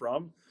coming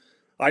from.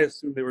 I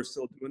assume they were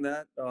still doing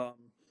that.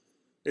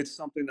 It's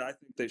something that I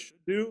think they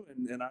should do,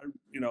 and I,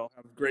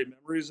 have great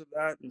memories of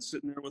that and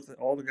sitting there with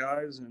all the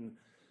guys. And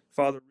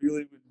Father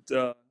really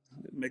would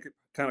make it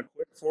kind of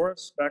quick for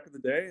us back in the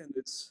day, and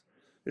it's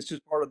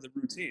just part of the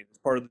routine. It's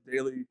part of the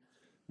daily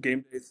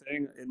game day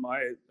thing in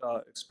my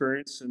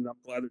experience, and I'm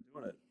glad they're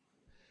doing it.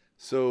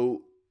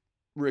 So,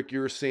 Rick,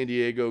 you're a San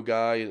Diego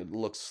guy. It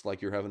looks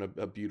like you're having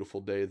a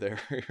beautiful day there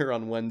here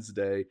on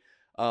Wednesday.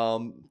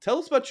 Tell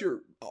us about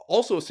your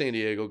also a San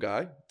Diego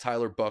guy,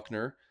 Tyler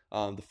Buchner,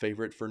 the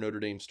favorite for Notre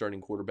Dame's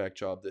starting quarterback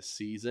job this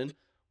season.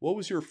 What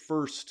was your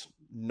first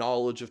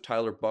knowledge of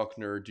Tyler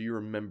Buchner? Do you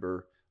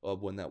remember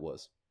when that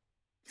was?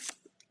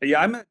 Yeah,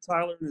 I met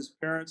Tyler and his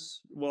parents.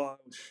 Well,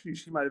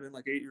 she might have been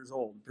like 8 years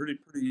old, pretty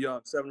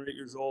young, 7 or 8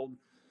 years old.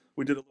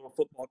 We did a little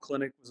football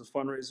clinic. It was a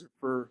fundraiser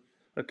for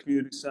a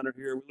community center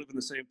here. We live in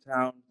the same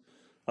town.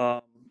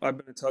 I've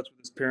been in touch with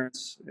his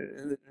parents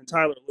and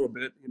Tyler a little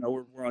bit.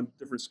 We're on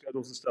different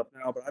schedules and stuff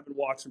now, but I've been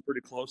watching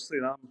pretty closely,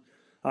 and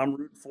I'm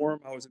rooting for him.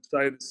 I was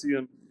excited to see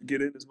him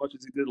get in as much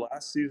as he did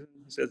last season.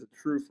 As a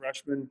true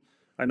freshman,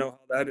 I know how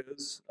that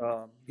is.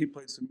 He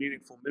played some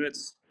meaningful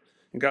minutes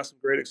and got some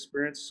great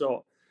experience.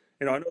 So,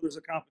 I know there's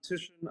a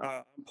competition.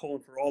 I'm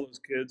pulling for all those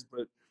kids,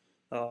 but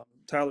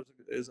Tyler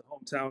is a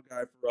hometown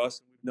guy for us,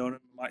 and we've known him.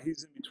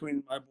 He's in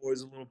between my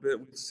boys a little bit.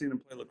 We've seen him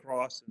play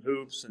lacrosse and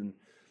hoops and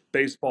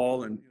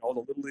baseball and all the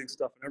little league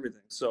stuff and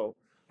everything. So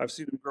I've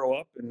seen him grow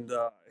up, and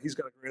he's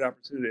got a great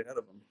opportunity ahead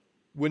of him.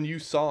 When you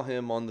saw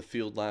him on the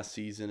field last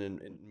season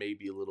and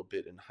maybe a little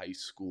bit in high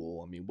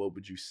school, I mean, what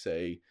would you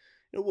say?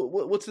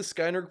 What's the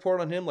Skyner report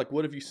on him? Like,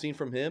 what have you seen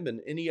from him,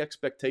 and any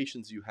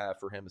expectations you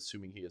have for him,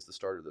 assuming he is the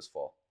starter this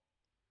fall?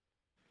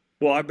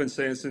 Well, I've been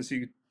saying since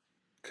he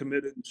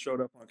committed and showed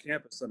up on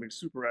campus, I mean,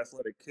 super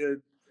athletic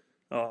kid,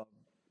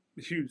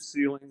 huge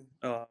ceiling.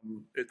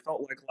 It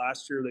felt like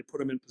last year they put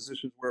him in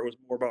positions where it was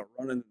more about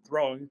running than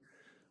throwing,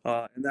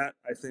 and that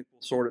I think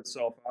will sort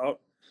itself out.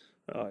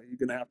 You're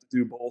going to have to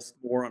do both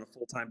more on a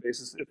full-time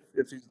basis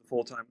if he's the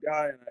full-time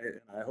guy, and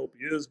I hope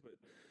he is.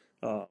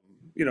 But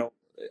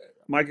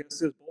my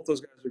guess is both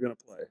those guys are going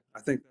to play.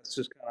 I think that's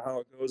just kind of how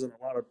it goes in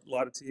a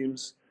lot of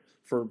teams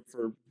for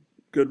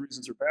good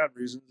reasons or bad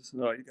reasons.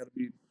 You got to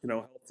be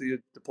healthy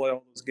to play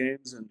all those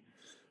games, and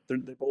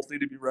they both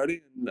need to be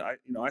ready. And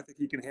I think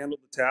he can handle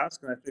the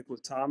task. And I think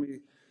with Tommy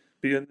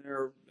being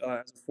there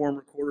as a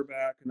former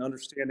quarterback and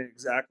understanding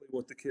exactly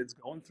what the kid's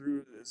going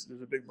through, there's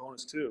a big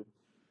bonus too.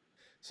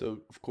 So,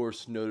 of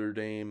course, Notre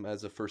Dame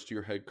as a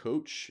first-year head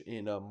coach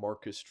in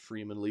Marcus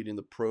Freeman leading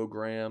the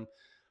program.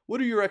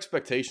 What are your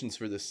expectations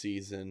for this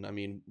season? I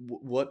mean,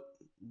 what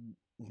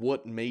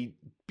may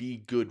be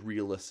good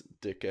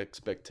realistic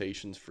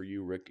expectations for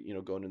you, Rick,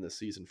 going into the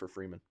season for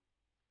Freeman?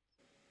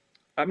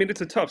 I mean, it's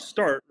a tough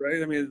start,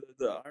 right? I mean,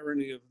 the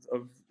irony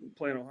of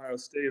playing Ohio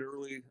State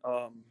early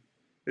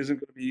isn't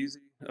going to be easy.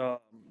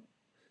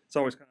 It's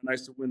always kind of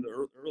nice to win the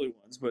early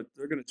ones, but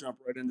they're going to jump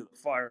right into the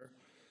fire.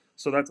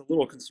 So that's a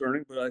little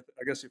concerning, but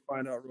I guess you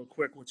find out real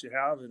quick what you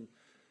have. And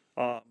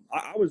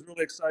I was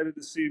really excited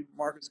to see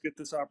Marcus get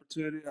this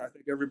opportunity. I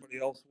think everybody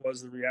else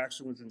was. The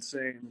reaction was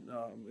insane.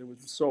 It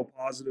was so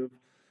positive.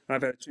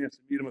 I've had a chance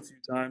to meet him a few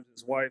times,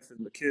 his wife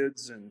and the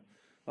kids. And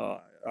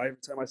every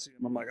time I see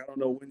him, I'm like, I don't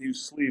know when you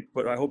sleep,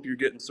 but I hope you're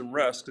getting some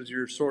rest because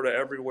you're sort of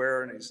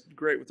everywhere. And he's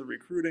great with the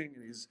recruiting,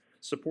 and he's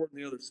supporting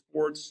the other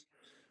sports.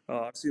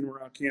 I've seen him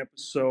around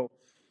campus. So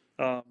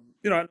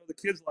I know the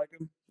kids like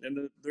him,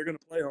 and they're going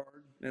to play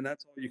hard, and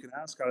that's all you can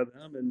ask out of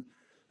them.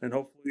 And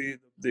hopefully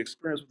the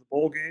experience with the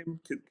bowl game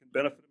can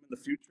benefit them in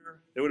the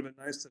future. It would have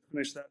been nice to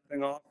finish that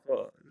thing off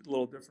a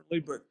little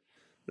differently, but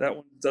that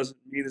one doesn't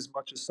mean as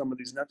much as some of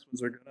these next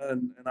ones are gonna.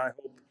 And I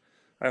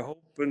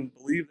hope and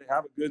believe they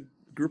have a good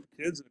group of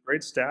kids and a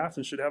great staff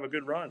and should have a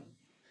good run.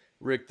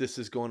 Rick, this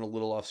is going a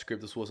little off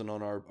script. This wasn't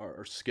on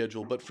our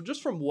schedule, but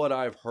just from what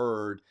I've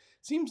heard,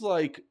 it seems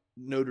like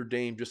Notre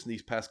Dame just in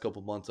these past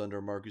couple months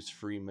under Marcus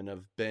Freeman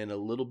have been a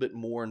little bit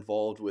more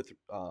involved with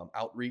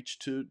outreach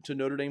to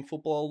Notre Dame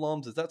football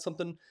alums. Is that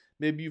something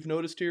maybe you've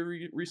noticed here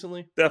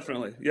recently?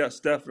 Definitely, yes,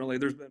 definitely.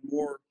 There's been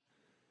more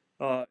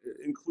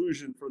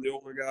inclusion for the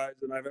older guys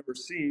than I've ever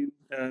seen,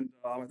 and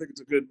I think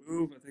it's a good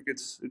move. I think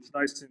it's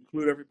nice to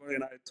include everybody.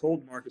 And I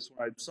told Marcus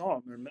when I saw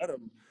him or met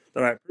him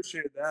that I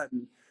appreciated that,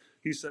 and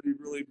he said he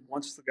really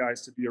wants the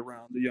guys to be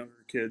around the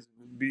younger kids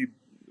and be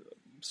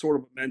sort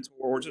of a mentor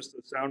or just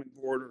a sounding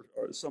board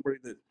or somebody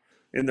that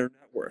in their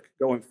network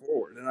going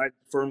forward. And I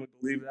firmly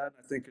believe that. And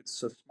I think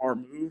it's a smart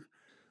move.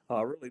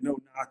 Really no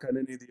knock on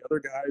any of the other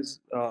guys.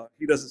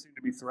 He doesn't seem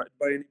to be threatened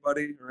by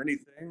anybody or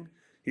anything.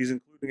 He's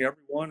including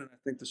everyone, and I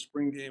think the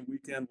spring game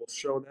weekend will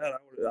show that.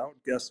 I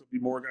would guess there'll be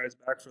more guys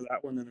back for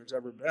that one than there's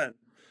ever been.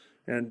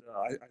 And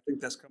I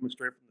think that's coming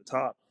straight from the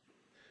top.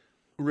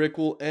 Rick,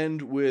 we'll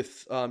end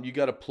with you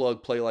got to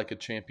plug Play Like a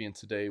Champion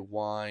Today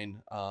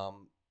wine.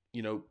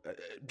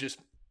 Just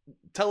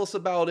tell us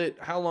about it,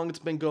 how long it's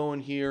been going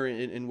here,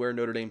 and where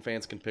Notre Dame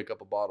fans can pick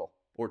up a bottle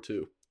or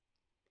two.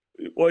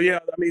 Well, yeah,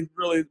 I mean,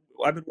 really,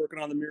 I've been working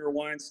on the Mirror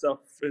Wine stuff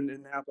in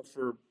Napa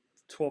for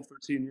 12,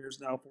 13 years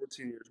now,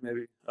 14 years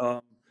maybe.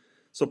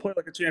 So Play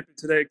Like a Champion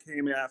Today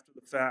came after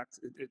the fact.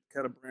 It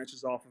kind of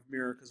branches off of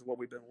Mirror because of what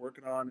we've been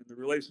working on and the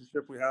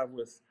relationship we have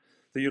with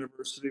the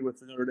university, with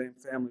the Notre Dame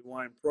Family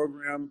Wine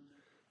Program.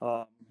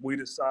 We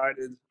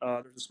decided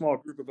there's a small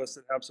group of us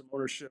that have some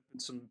ownership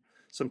and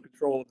some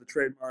control of the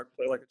trademark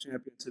Play Like a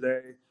Champion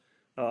Today.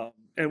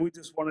 And we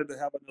just wanted to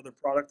have another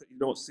product that you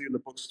don't see in the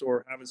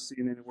bookstore, haven't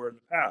seen anywhere in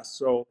the past.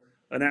 So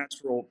a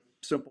natural,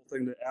 simple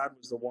thing to add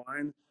was the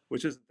wine,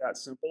 which isn't that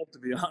simple, to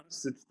be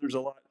honest. There's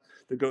a lot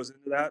that goes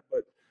into that,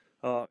 but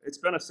it's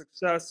been a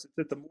success. It's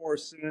at the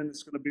Morrison.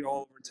 It's going to be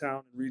all over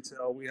town in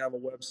retail. We have a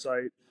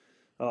website.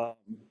 The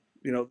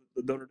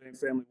Notre Dame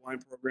Family Wine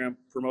Program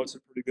promotes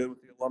it pretty good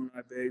with the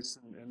alumni base,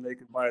 and they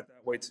can buy it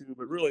that way too.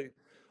 But really,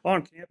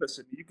 on campus,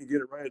 and you can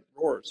get it right at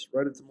Roars,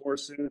 right at the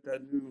Morrison, at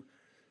that new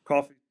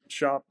coffee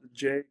shop, the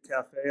J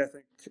Cafe, I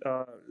think,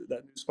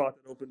 that new spot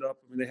that opened up.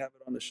 I mean, they have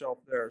it on the shelf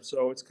there.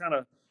 So it's kind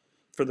of,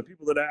 for the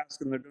people that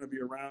ask and they're going to be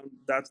around,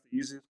 that's the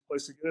easiest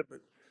place to get it. But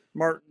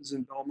Martin's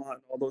and Belmont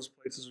and all those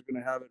places are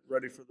going to have it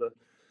ready for the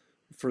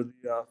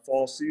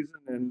fall season,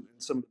 and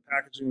some of the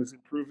packaging is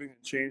improving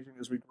and changing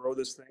as we grow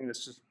this thing.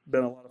 It's just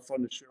been a lot of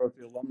fun to share with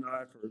the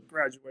alumni for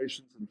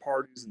graduations and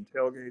parties and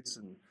tailgates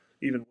and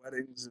even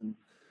weddings and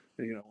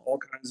all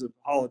kinds of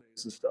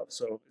holidays and stuff.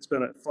 So it's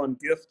been a fun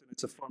gift, and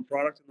it's a fun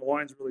product, and the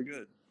wine's really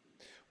good.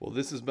 Well,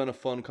 this has been a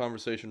fun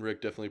conversation,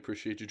 Rick. Definitely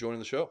appreciate you joining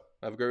the show.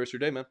 Have a great rest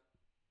of your day, man.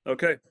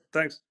 Okay,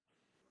 thanks.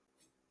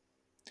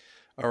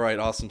 All right,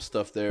 awesome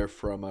stuff there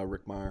from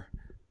Rick Mirer.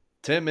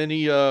 Tim,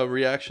 any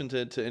reaction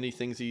to any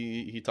things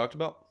he talked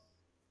about?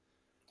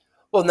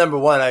 Well, number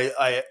one,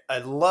 I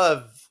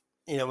love,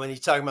 when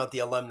he's talking about the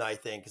alumni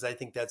thing, because I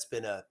think that's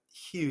been a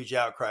huge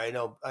outcry.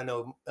 I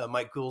know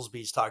Mike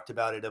Goolsby's talked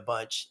about it a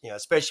bunch,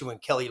 especially when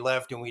Kelly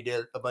left and we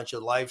did a bunch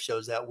of live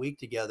shows that week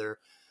together,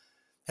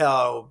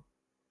 how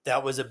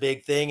that was a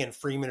big thing. And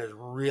Freeman has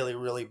really,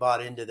 really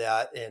bought into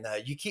that. And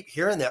you keep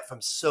hearing that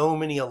from so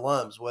many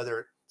alums,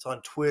 whether it's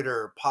on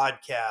Twitter,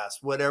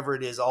 podcasts, whatever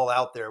it is, all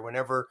out there.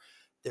 Whenever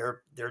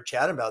they're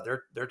chatting about,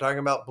 they're talking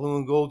about Blue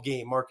and Gold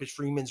game. Marcus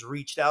Freeman's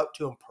reached out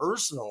to him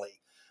personally,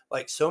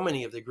 like so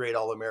many of the great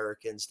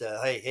All-Americans, to,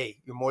 hey,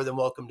 you're more than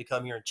welcome to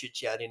come here and chit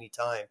chat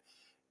anytime.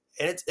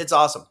 And it's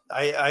awesome.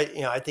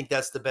 I think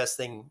that's the best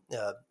thing,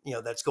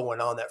 that's going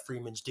on that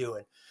Freeman's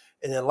doing.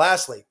 And then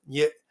lastly,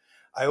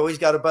 I always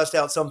got to bust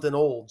out something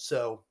old.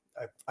 So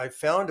I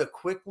found a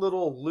quick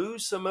little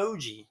loose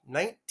emoji,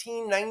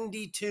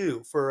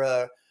 1992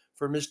 for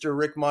Mr.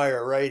 Rick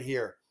Mirer right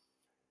here.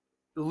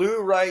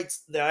 Lou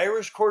writes, the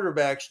Irish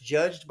quarterbacks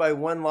judged by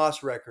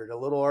one-loss record, a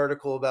little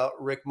article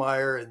about Rick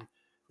Mirer, and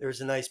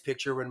there's a nice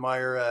picture when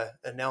Mirer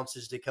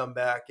announces to come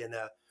back. And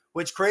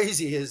what's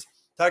crazy is,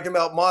 talking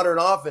about modern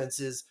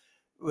offenses,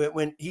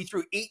 when he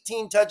threw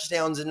 18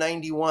 touchdowns in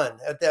 91,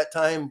 at that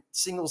time,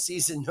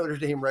 single-season Notre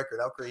Dame record.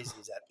 How crazy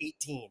is that?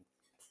 18.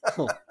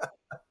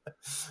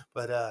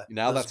 But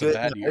now that's good. A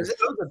bad year. It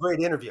was a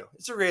great interview.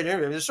 It's a great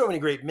interview. There's so many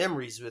great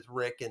memories with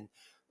Rick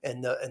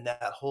and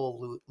that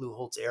whole Lou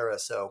Holtz era.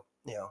 So,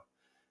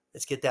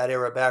 let's get that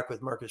era back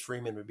with Marcus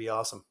Freeman would be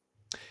awesome.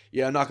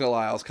 Yeah, I'm not gonna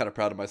lie, I was kind of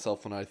proud of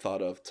myself when I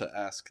thought of to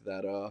ask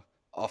that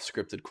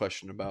off-scripted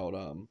question about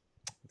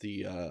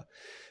the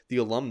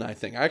alumni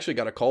thing. I actually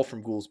got a call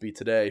from Goolsby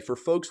today. For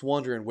folks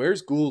wondering,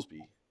 where's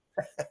Goolsby?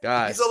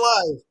 Guys, He's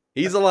alive.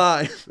 He's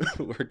alive.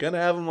 We're gonna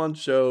have him on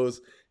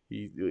shows.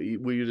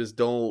 We just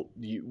don't.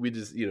 We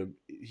just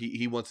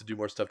he wants to do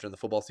more stuff during the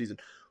football season.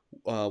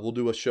 We'll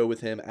do a show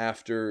with him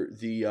after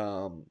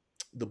the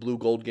blue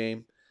gold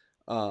game.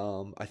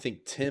 I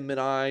think Tim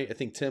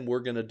we're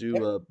gonna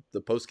do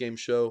the post game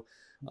show,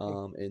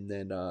 and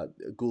then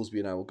Goolsby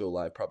and I will go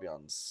live probably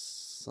on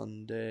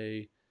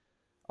Sunday.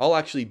 I'll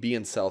actually be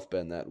in South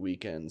Bend that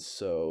weekend,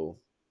 so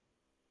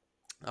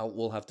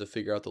we'll have to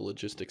figure out the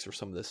logistics for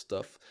some of this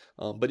stuff.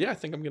 But yeah, I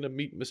think I'm gonna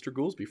meet Mr.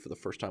 Goolsby for the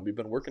first time. We've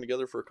been working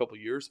together for a couple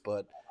years,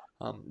 but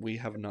we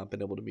have not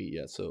been able to meet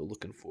yet. So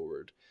looking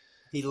forward.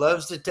 He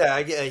loves to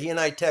tag. He and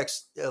I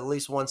text at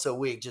least once a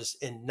week.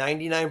 Just in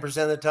 99%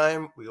 of the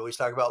time, we always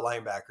talk about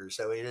linebackers.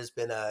 So it has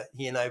been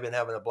he and I have been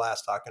having a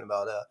blast talking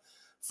about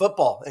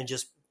football and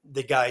just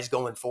the guys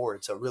going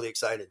forward. So really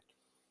excited.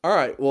 All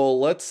right.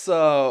 Well, let's.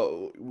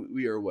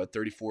 We are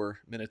 34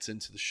 minutes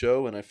into the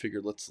show, and I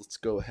figured let's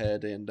go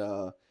ahead and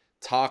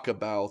talk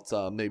about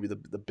maybe the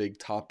big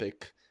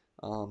topic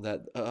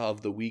that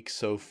of the week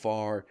so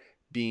far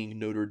being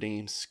Notre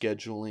Dame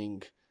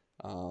scheduling.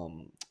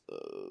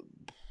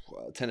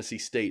 Tennessee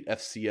State,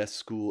 FCS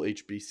school,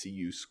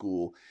 HBCU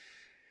school.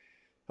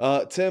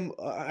 Tim,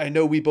 I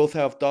know we both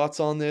have thoughts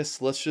on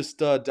this. Let's just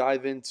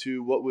dive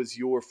into what was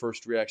your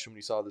first reaction when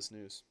you saw this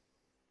news.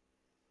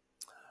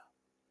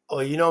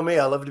 Oh, you know me,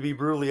 I love to be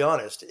brutally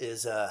honest,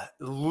 is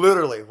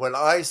literally when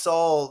I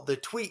saw the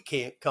tweet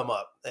come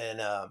up,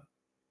 and I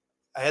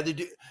had to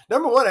do,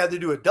 number one, I had to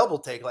do a double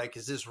take, like,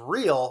 is this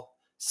real?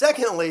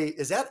 Secondly,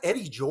 is that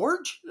Eddie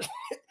George?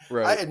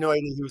 Right. I had no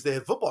idea he was the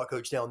head football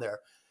coach down there.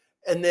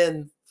 And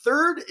then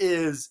third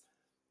is,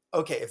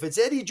 okay, if it's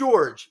Eddie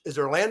George, is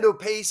Orlando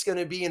Pace going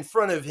to be in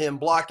front of him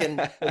blocking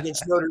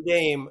against Notre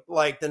Dame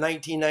like the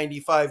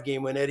 1995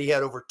 game when Eddie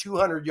had over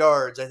 200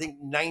 yards? I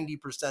think 90%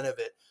 of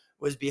it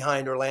was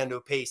behind Orlando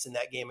Pace in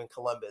that game in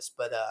Columbus.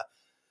 But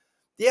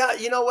yeah,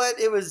 you know what?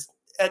 It was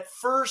at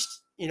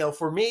first,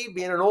 for me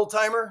being an old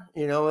timer,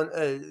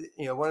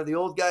 one of the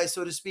old guys,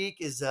 so to speak,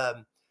 is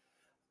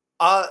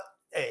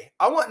hey,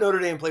 I want Notre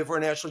Dame to play for a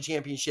national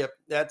championship.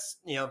 That's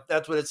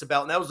what it's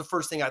about. And that was the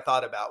first thing I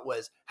thought about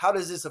was how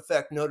does this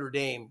affect Notre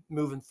Dame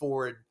moving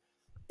forward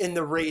in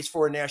the race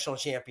for a national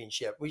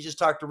championship? We just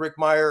talked to Rick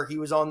Meyer. He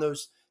was on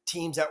those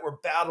teams that were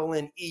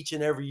battling each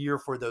and every year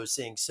for those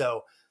things.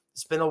 So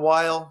it's been a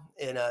while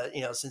and,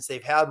 since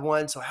they've had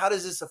one. So how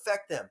does this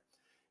affect them?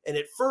 And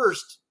at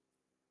first,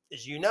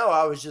 as you know,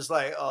 I was just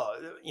like,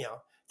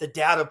 the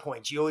data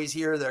points. You always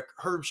hear the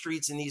Herb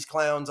Streets and these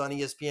clowns on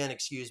ESPN,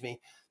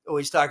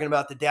 always talking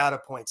about the data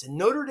points. And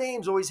Notre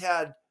Dame's always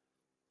had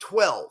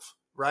 12,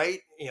 right?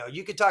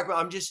 You could talk about,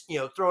 I'm just,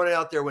 throwing it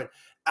out there when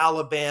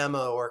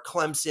Alabama or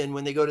Clemson,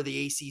 when they go to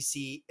the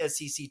ACC,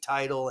 SEC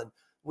title, and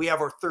we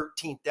have our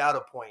 13th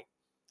data point.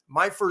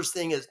 My first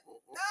thing is,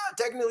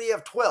 technically you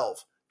have 12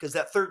 because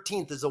that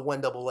 13th is a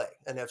 1AA,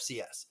 an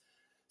FCS.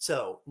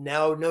 So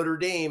now Notre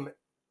Dame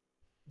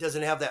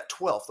doesn't have that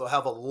 12th. They'll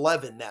have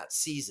 11 that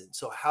season.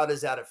 So how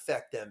does that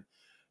affect them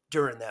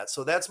during that?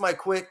 So that's my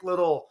quick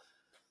little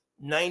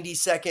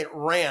 90-second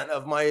rant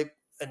of my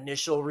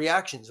initial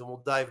reactions, and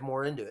we'll dive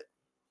more into it.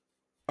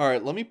 All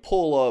right, let me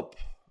pull up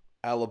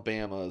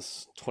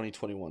Alabama's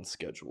 2021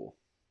 schedule.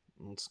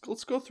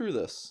 Let's go through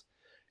this.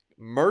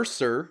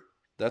 Mercer,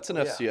 that's an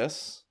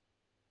FCS.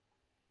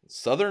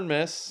 Southern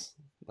Miss,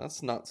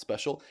 that's not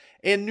special.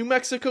 And New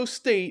Mexico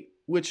State,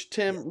 which,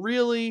 Tim,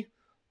 really,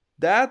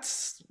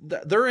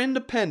 they're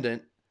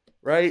independent,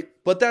 right?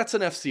 But that's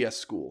an FCS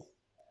school.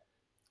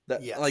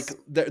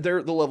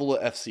 They're the level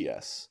of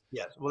FCS.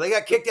 Yes. Well, they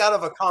got kicked out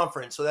of a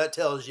conference, so that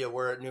tells you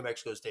where New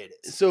Mexico State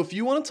is. So if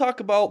you want to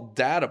talk about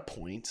data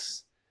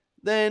points,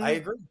 then I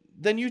agree.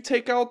 Then you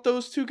take out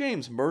those two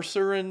games,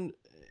 Mercer and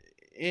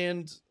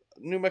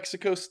New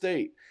Mexico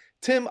State.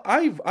 Tim,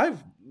 I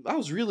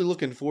was really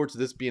looking forward to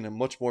this being a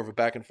much more of a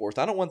back and forth.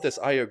 I don't want this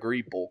I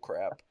agree bull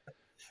crap.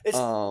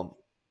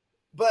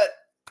 But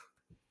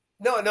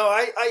No,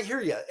 I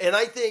hear you. And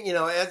I think,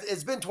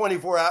 it's been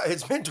 24 hours.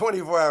 It's been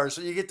 24 hours.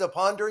 So you get to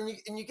ponder and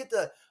you get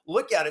to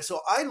look at it.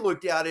 So I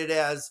looked at it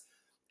as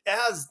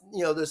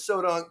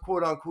the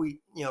quote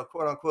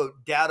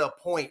unquote data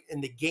point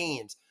in the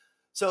games.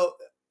 So,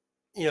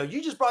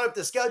 you just brought up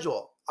the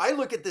schedule. I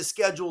look at the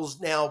schedules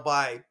now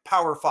by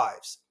Power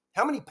Fives.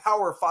 How many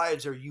Power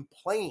Fives are you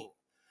playing?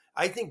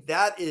 I think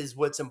that is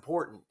what's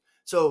important.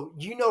 So,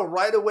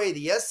 right away,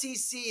 the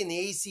SEC and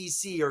the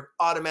ACC are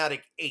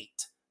automatic 8.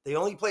 They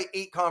only play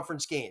 8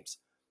 conference games.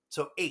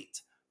 So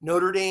 8.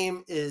 Notre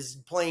Dame is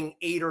playing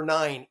 8 or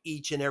 9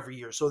 each and every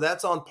year. So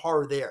that's on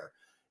par there.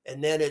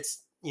 And then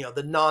it's,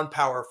 the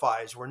non-Power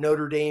Fives where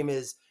Notre Dame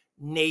is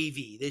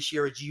Navy. This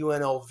year it's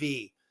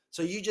UNLV.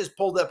 So you just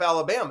pulled up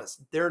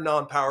Alabama's. Their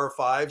non-Power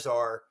Fives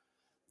are,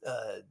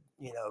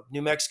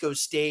 New Mexico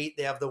State.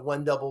 They have the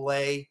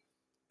 1AA.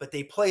 But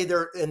they play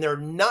they're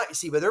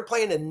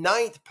playing a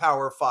 9th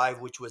Power 5,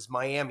 which was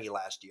Miami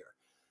last year.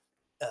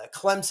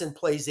 Clemson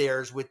plays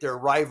theirs with their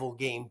rival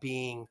game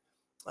being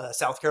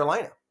South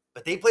Carolina.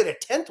 But they played a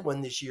 10th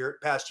one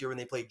past year when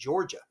they played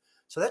Georgia.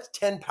 So that's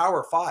 10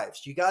 Power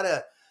 5s. You got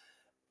to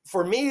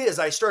for me, as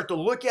I start to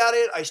look at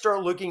it, I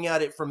start looking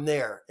at it from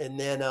there. And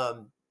then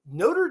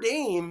Notre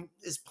Dame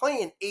is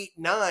playing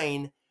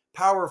 8-9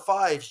 Power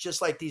Fives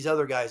just like these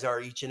other guys are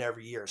each and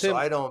every year. Tim, So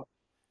I don't.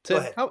 Tim,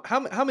 Go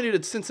ahead. how many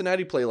did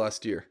Cincinnati play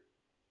last year?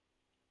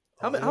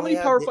 How They many only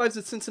have- Power Fives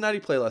did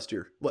Cincinnati play last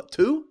year? What,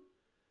 2?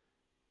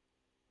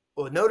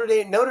 Well, Notre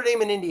Dame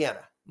and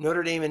Indiana.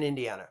 Notre Dame and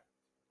Indiana.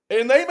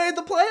 And they made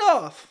the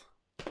playoff.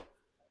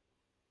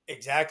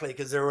 Exactly,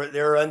 because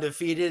they're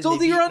undefeated. So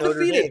They you're beat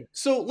Notre undefeated. Dame.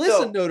 So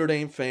listen, So- Notre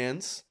Dame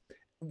fans.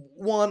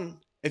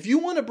 One, if you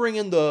want to bring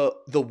in the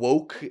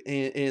woke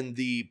and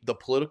the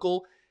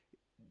political,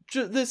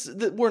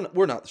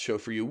 we're not the show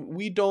for you.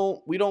 We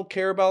don't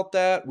care about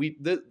that.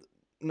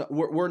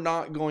 We're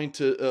not going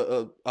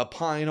to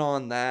opine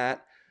on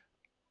that.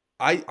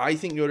 I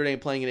think Notre Dame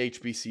playing an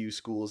HBCU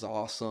school is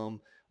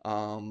awesome.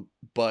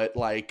 But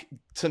like,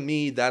 to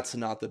me, that's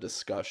not the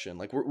discussion.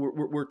 Like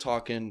we're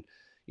talking,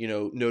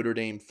 Notre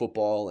Dame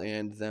football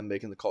and them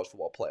making the college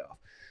football playoff.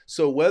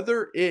 So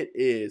whether it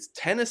is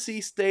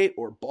Tennessee State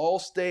or Ball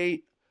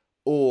State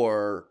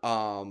or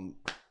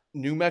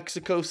New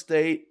Mexico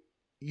State,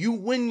 you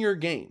win your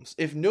games.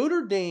 If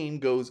Notre Dame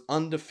goes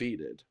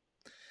undefeated,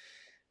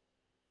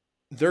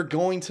 they're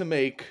going to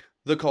make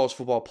the college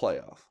football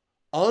playoff.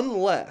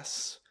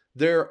 Unless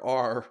there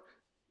are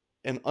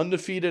an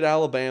undefeated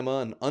Alabama,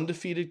 an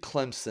undefeated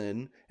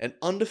Clemson, an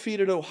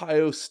undefeated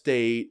Ohio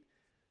State,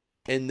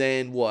 and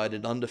then what?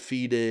 An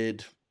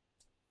undefeated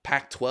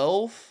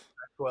Pac-12?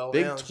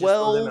 Big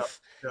 12?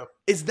 Yeah.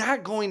 Is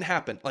that going to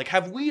happen? Like,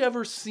 have we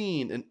ever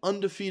seen an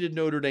undefeated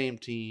Notre Dame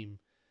team,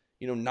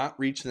 not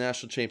reach the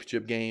national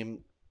championship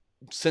game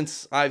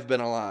since I've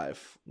been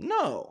alive?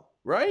 No,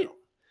 right?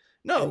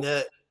 No.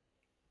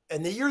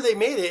 And the year they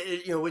made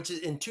it, which is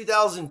in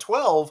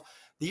 2012,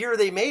 the year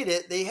they made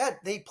it,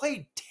 they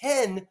played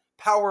 10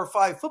 Power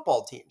 5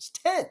 football teams,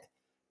 10,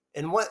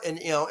 and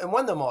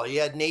won them all.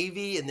 You had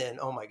Navy, and then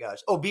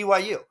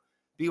BYU.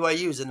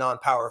 BYU is a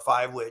non-Power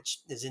 5, which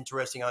is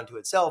interesting unto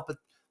itself, but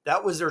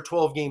that was their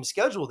 12-game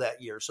schedule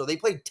that year. So they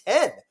played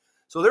 10.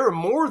 So they were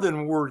more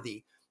than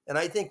worthy. And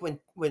I think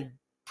when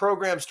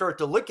programs start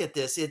to look at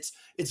this,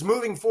 it's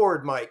moving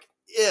forward, Mike.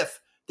 If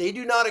they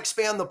do not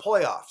expand the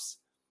playoffs,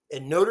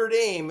 and Notre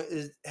Dame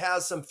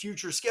has some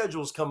future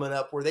schedules coming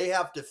up where they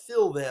have to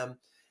fill them.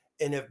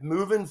 And if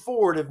moving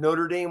forward, if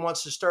Notre Dame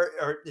wants to start,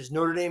 or is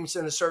Notre Dame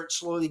going to start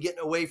slowly getting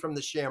away from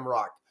the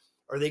Shamrock?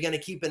 Are they going to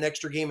keep an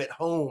extra game at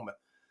home,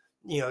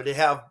 to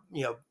have,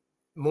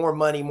 more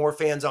money, more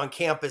fans on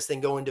campus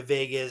than going to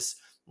Vegas,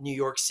 New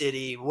York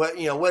City,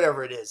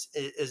 whatever it is,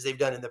 as they've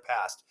done in the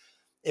past.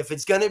 If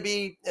it's going to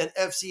be an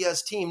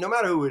FCS team, no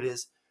matter who it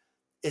is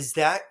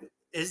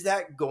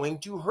that going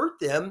to hurt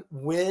them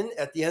when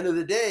at the end of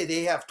the day,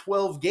 they have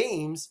 12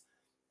 games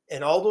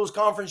and all those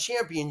conference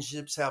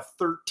championships have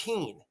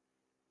 13,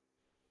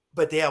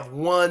 but they have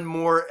one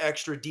more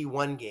extra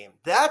D1 game.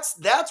 That's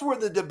where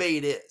the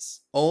debate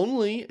is.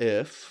 Only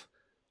if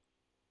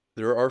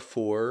there are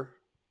 4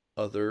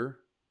 other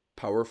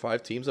Power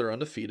 5 teams that are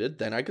undefeated,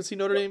 then I could see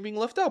Notre Dame being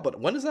left out. But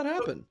when does that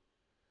happen?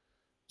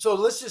 So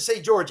let's just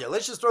say Georgia.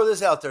 Let's just throw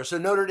this out there. So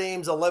Notre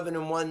Dame's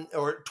 11-1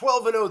 or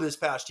 12-0 this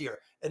past year,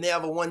 and they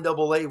have a 1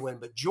 AA win.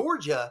 But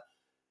Georgia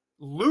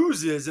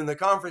loses in the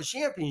conference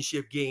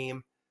championship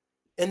game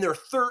in their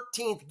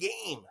 13th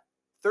game.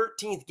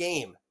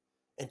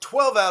 And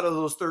 12 out of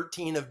those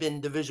 13 have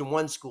been Division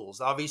I schools.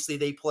 Obviously,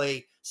 they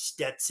play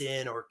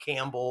Stetson or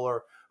Campbell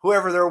or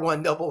whoever their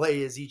 1 AA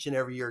is each and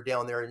every year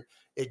down there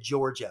at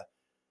Georgia.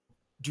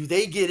 Do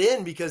they get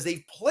in because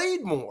they've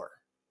played more?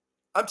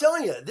 I'm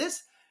telling you,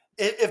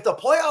 if the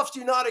playoffs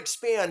do not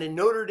expand and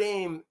Notre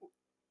Dame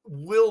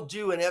will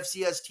do an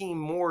FCS team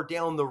more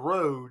down the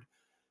road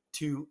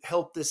to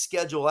help the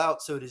schedule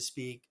out, so to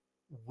speak,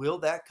 will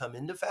that come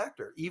into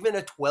factor? Even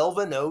a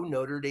 12-0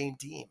 Notre Dame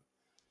team.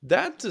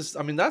 That's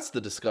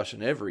the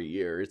discussion every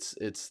year.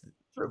 It's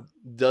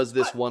does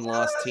this one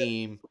loss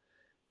team,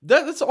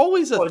 that's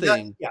always a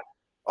thing.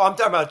 I'm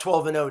talking about a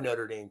 12-0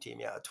 Notre Dame team.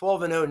 Yeah, a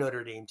 12-0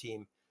 Notre Dame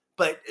team.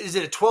 But is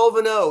it a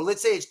 12-0?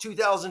 Let's say it's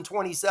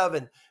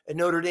 2027 and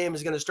Notre Dame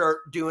is going to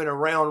start doing a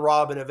round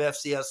robin of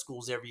FCS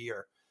schools every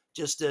year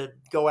just to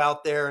go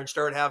out there and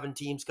start having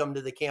teams come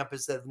to the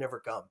campus that have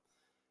never come.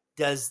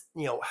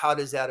 How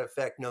does that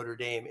affect Notre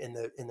Dame in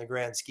the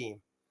grand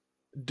scheme?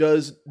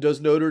 Does a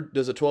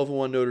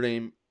 12-1 Notre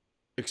Dame,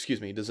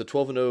 does a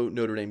 12-0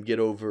 Notre Dame get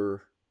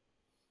over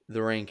the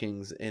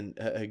rankings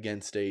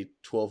against a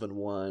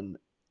 12-1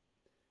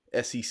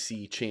 SEC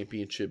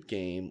championship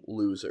game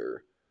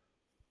loser?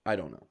 I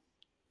don't know.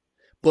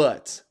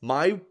 But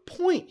my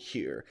point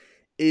here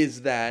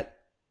is that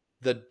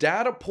the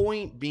data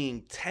point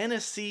being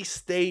Tennessee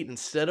State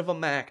instead of a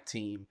MAC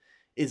team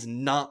is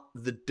not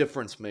the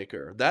difference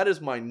maker. That is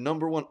my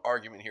number one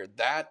argument here.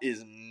 That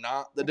is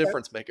not the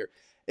difference maker.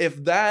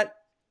 If that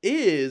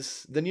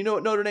is, then you know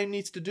what Notre Dame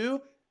needs to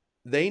do?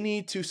 They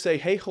need to say,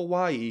 hey,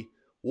 Hawaii,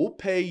 we'll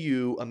pay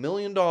you $1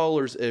 million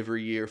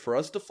every year for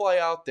us to fly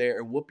out there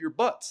and whoop your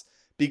butts.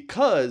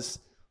 Because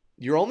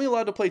you're only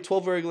allowed to play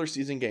 12 regular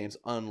season games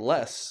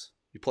unless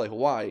You play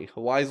Hawaii.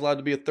 Hawaii's allowed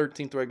to be a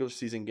 13th regular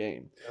season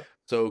game. Yep.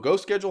 So go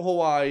schedule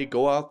Hawaii,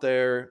 go out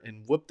there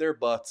and whoop their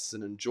butts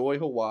and enjoy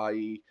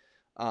Hawaii.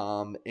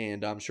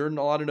 And I'm sure a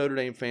lot of Notre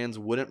Dame fans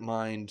wouldn't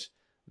mind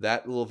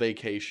that little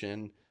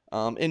vacation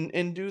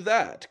and do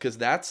that, because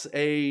that's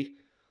a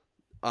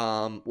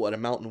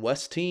Mountain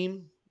West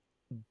team.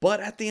 But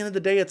at the end of the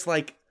day, it's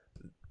like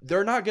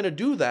they're not going to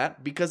do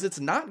that because it's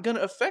not going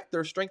to affect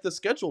their strength of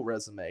schedule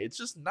resume. It's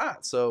just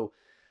not. So,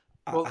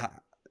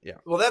 yeah.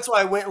 Well, that's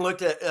why I went and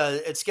looked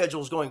at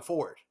schedules going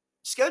forward.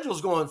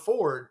 Schedules going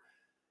forward,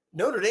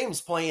 Notre Dame's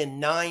playing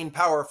 9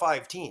 Power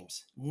 5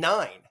 teams.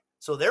 9.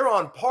 So they're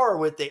on par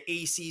with the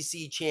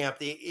ACC champ,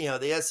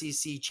 the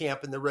SEC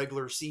champ in the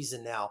regular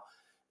season now.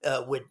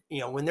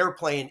 When they're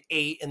playing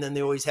 8, and then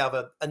they always have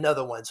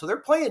another one. So they're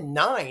playing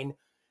 9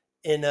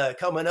 in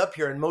coming up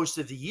here in most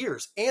of the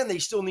years, and they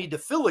still need to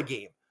fill a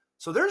game.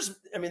 So there's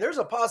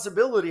a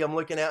possibility I'm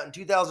looking at in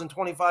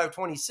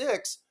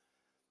 2025-26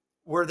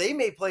 where they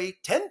may play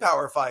 10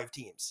 Power 5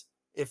 teams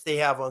if they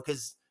have one,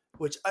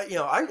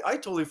 I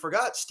totally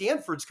forgot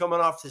Stanford's coming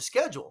off the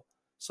schedule.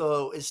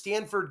 So is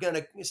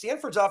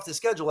Stanford's off the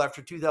schedule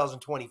after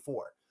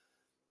 2024.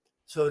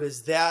 So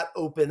does that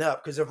open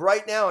up? Because if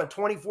right now in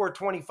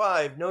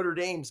 24-25, Notre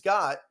Dame's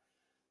got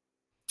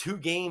 2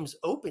 games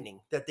opening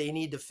that they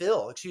need to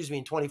fill.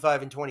 In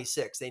 25 and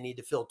 26, they need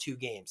to fill 2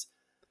 games.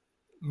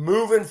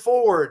 Moving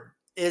forward,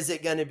 is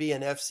it going to be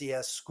an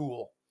FCS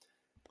school?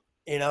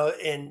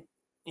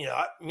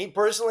 Me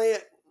personally,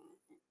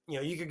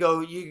 you could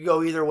go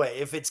either way.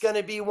 If it's going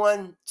to be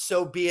one,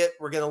 so be it.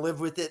 We're going to live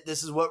with it.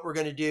 This is what we're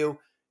going to do,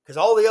 because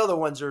all the other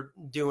ones are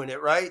doing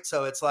it, right?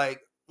 So it's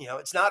like,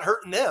 it's not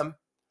hurting them.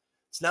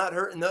 It's not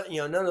hurting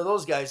none of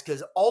those guys,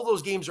 because all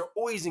those games are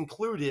always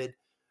included,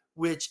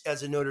 which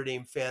as a Notre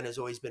Dame fan has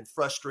always been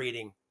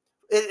frustrating.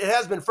 It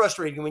has been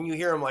frustrating when you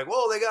hear them like,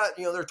 well, they got,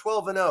 they're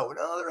 12-0. No,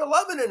 they're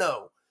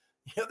 11-0.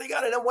 They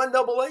got a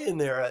 1AA in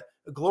there, a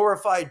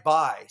glorified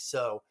bye.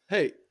 So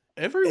hey,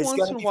 every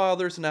once in a while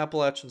there's an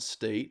Appalachian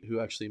State who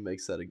actually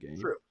makes that a game.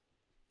 True.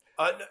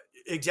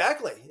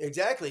 Exactly.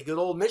 Good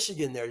old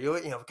Michigan there.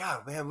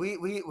 God, man,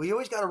 we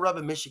always got to rub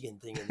a Michigan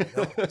thing in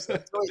there.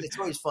 It's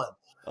always fun.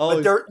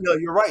 But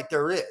you're right,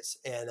 there is.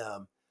 And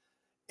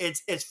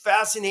it's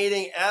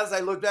fascinating as I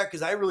look back,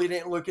 because I really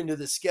didn't look into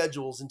the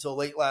schedules until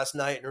late last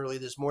night and early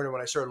this morning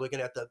when I started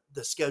looking at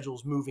the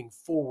schedules moving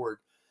forward.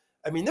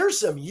 I mean, there's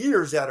some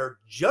years that are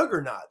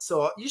juggernauts.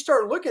 So you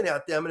start looking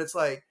at them and it's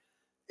like,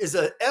 is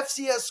a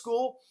FCS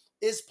school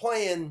is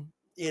playing,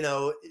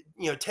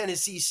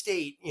 Tennessee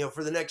State,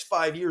 for the next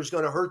 5 years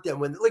going to hurt them?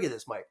 When, look at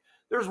this, Mike,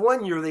 there's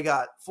one year they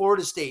got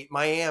Florida State,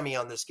 Miami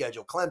on the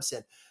schedule,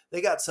 Clemson.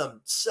 They got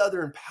some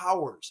Southern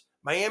powers.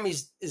 Miami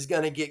is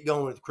going to get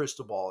going with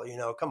Cristobal.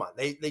 Come on,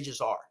 they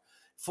just are.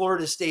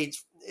 Florida State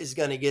is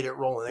going to get it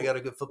rolling. They got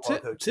a good football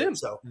coach. Tim,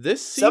 so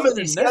this season some of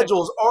these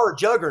schedules are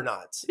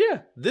juggernauts.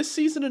 Yeah, this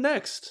season and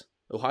next,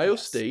 Ohio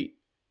State,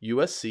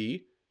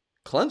 USC,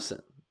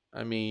 Clemson.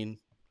 I mean,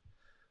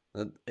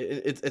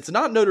 it's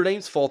not Notre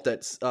Dame's fault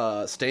that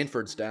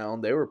Stanford's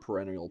down. They were a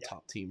perennial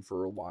top team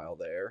for a while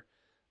there.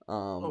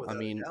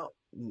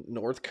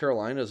 North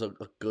Carolina is a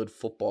good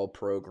football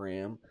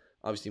program.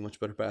 Obviously, much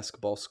better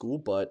basketball school,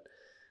 but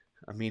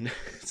I mean,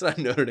 it's not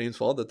Notre Dame's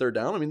fault that they're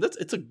down. I mean,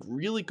 it's a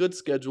really good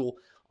schedule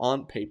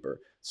on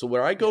paper. So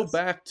where I go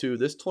back to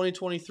this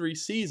 2023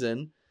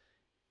 season,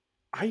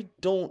 I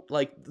don't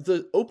like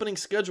the opening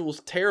schedule was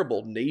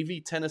terrible.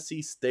 Navy,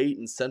 Tennessee State,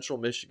 and Central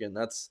Michigan.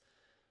 That's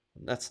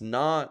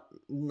not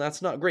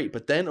great.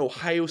 But then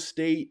Ohio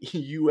State,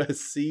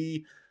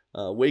 USC,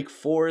 Wake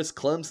Forest,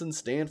 Clemson,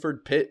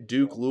 Stanford, Pitt,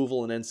 Duke,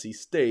 Louisville, and NC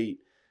State.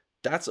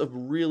 That's a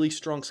really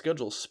strong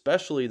schedule,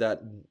 especially that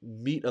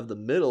meat of the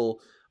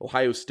middle,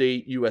 Ohio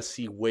State,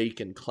 USC, Wake,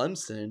 and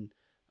Clemson.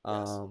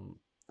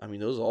 I mean,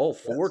 those all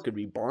 4 could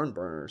be barn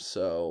burners.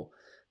 So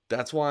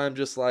that's why I'm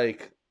just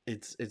like,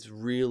 it's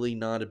really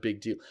not a big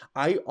deal.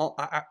 I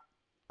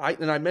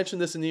mentioned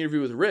this in the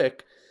interview with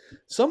Rick.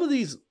 Some of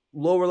these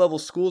lower level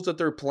schools that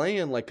they're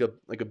playing, like a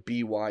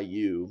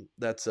BYU,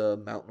 that's a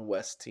Mountain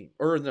West team,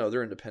 or no,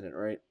 they're independent,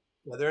 right?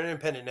 Yeah, they're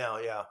independent now.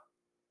 Yeah.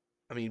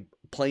 I mean,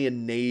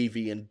 playing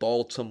Navy in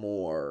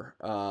Baltimore,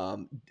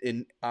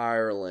 in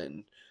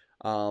Ireland,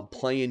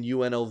 playing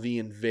UNLV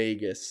in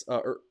Vegas.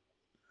 I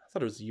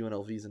thought it was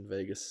UNLV's in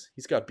Vegas.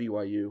 He's got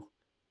BYU.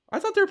 I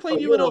thought they were playing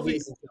UNLV.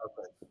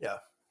 Yeah.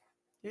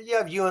 You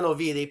have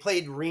UNLV. They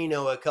played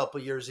Reno a couple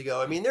years ago.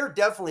 I mean, they're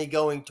definitely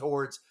going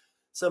towards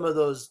some of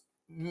those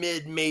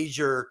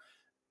mid-major,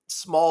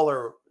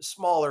 smaller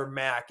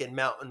MAC and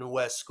Mountain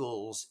West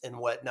schools and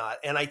whatnot.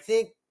 And I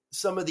think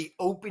some of the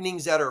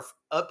openings that are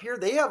up here,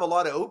 they have a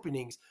lot of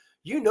openings.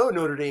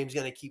 Notre Dame's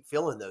going to keep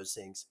filling those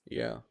things.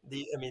 Yeah.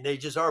 They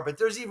just are. But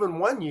there's even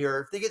one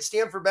year, if they get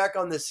Stanford back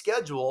on this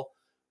schedule,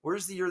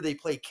 where's the year they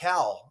play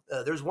Cal?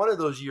 There's one of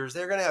those years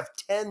they're going to have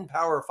 10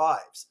 Power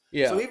 5s.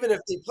 Yeah. So even if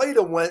they played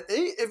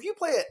if you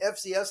play at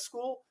FCS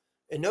school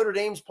and Notre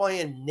Dame's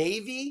playing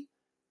Navy,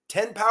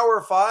 10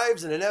 Power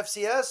 5s and an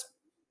FCS,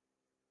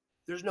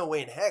 there's no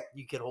way in heck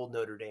you could hold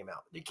Notre Dame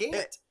out. You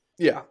can't.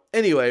 Yeah.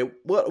 Anyway,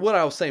 what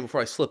I was saying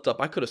before I slipped up,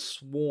 I could have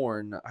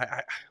sworn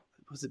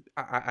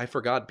I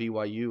forgot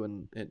BYU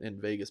in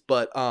Vegas,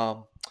 but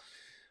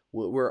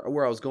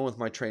where I was going with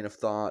my train of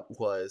thought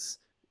was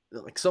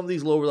like some of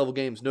these lower level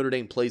games, Notre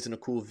Dame plays in a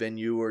cool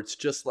venue, or it's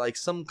just like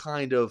some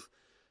kind of,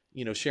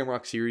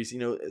 Shamrock Series,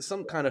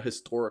 some kind of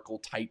historical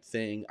type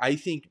thing. I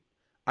think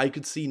I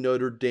could see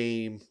Notre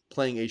Dame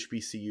playing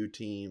HBCU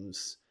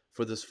teams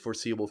for this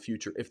foreseeable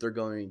future if they're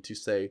going to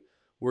say,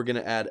 we're going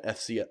to add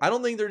FCS. I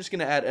don't think they're just going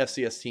to add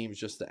FCS teams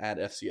just to add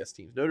FCS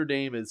teams. Notre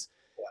Dame is,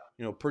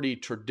 pretty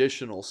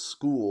traditional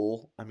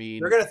school. I mean,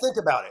 they're going to think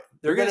about it.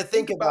 They're going to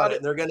think about it.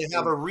 And they're going to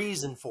have a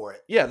reason for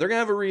it. Yeah, they're going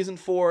to have a reason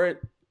for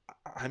it.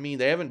 I mean,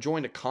 they haven't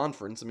joined a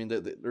conference. I mean,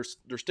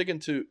 they're sticking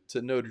to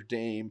Notre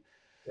Dame.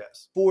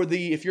 Yes.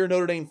 If you're a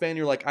Notre Dame fan,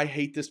 you're like, I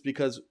hate this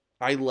because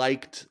I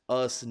liked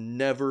us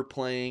never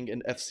playing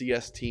an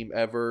FCS team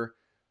ever.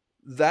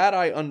 That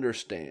I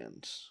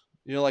understand.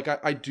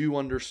 I do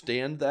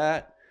understand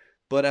that.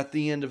 But at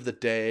the end of the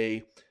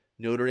day,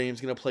 Notre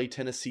Dame's going to play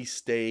Tennessee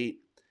State.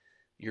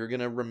 You're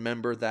going to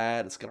remember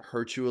that. It's going to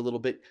hurt you a little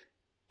bit.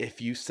 If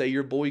you say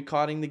you're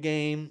boycotting the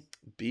game,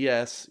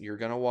 BS. You're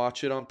going to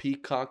watch it on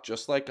Peacock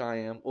just like I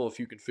am. Well, if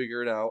you can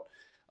figure it out.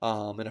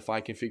 And if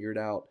I can figure it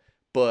out.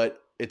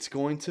 But it's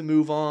going to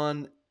move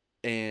on.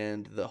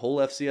 And the whole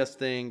FCS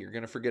thing, you're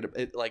going to forget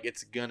it. Like,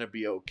 it's going to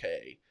be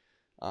okay.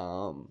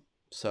 Well,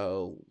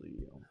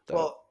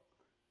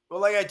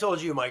 like I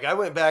told you, Mike, I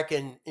went back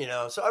and,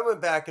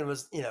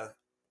 was,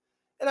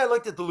 and I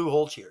looked at the Lou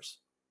Holtz years.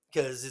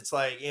 Because it's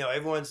like,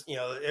 everyone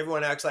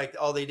acts like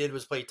all they did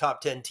was play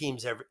top 10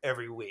 teams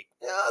every week.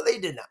 No, they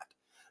did not.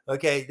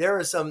 Okay, there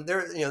were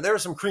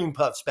some cream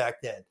puffs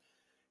back then.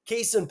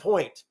 Case in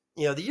point,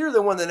 the year they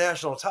won the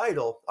national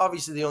title,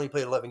 obviously they only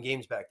played 11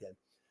 games back then,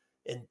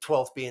 and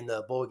 12th being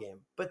the bowl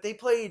game. But they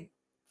played,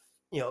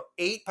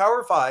 8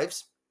 Power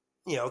Fives,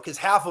 because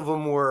half of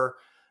them were,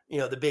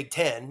 the Big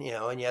Ten,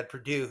 and you had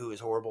Purdue, who was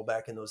horrible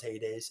back in those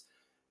heydays.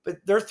 But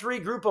they're 3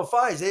 group of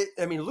 5s.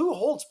 Lou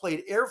Holtz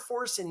played Air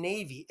Force and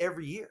Navy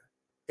every year,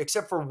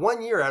 except for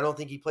 1 year. I don't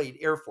think he played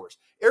Air Force.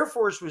 Air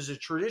Force was a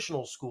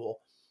traditional school.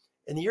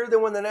 And the year they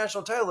won the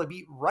national title, they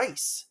beat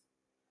Rice.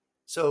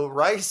 So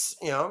Rice,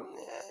 I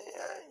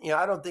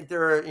don't think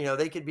they're,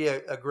 they could be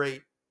a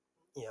great,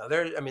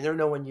 they're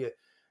no one you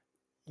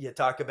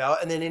talk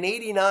about. And then in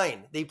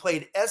 89, they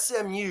played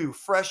SMU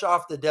fresh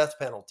off the death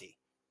penalty.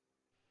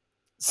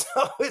 So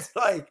it's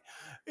like,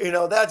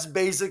 that's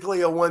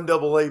basically a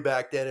 1AA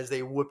back then as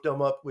they whipped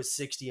them up with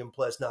 60 and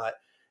plus not.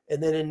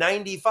 And then in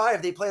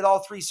 95, they played all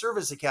 3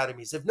 service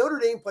academies. If Notre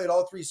Dame played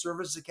all 3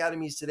 service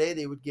academies today,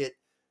 they would get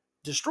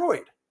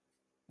destroyed.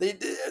 They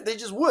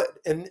just would.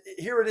 And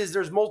here it is.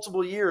 There's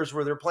multiple years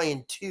where they're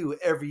playing 2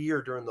 every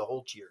year during the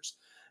Holtz years.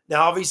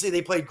 Now, obviously,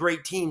 they played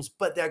great teams,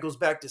 but that goes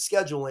back to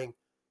scheduling.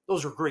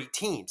 Those were great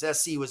teams.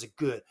 SC was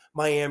good.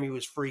 Miami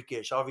was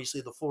freakish. Obviously,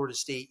 the Florida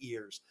State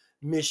years.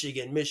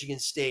 Michigan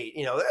State,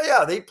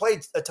 they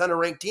played a ton of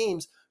ranked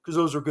teams because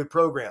those are good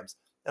programs.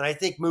 And I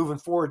think moving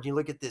forward, you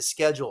look at this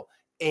schedule,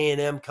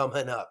 A&M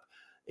coming up,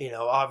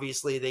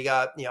 obviously they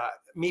got,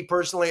 me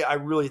personally, I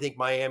really think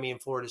Miami and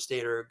Florida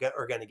State are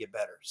going to get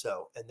better.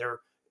 So, and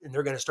they're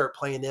going to start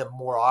playing them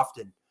more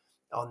often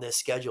on this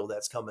schedule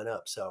that's coming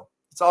up. So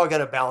it's all going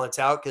to balance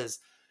out because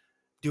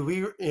do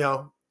we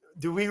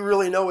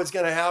really know what's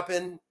going to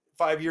happen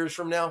 5 years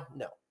from now?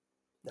 No.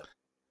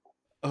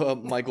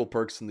 Michael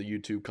Perks in the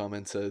YouTube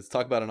comment says,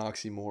 talk about an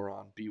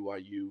oxymoron,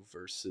 BYU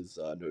versus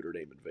Notre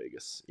Dame in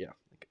Vegas. Yeah,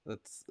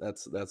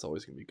 that's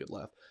always going to be a good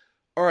laugh.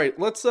 All right,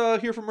 let's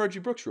hear from Reggie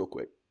Brooks real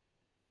quick.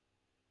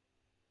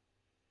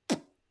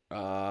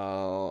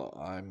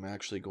 I'm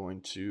actually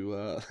going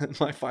to,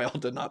 my file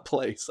did not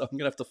play, so I'm going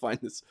to have to find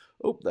this.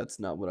 Oh, that's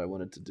not what I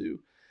wanted to do.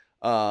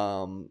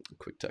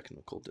 Quick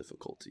technical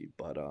difficulty,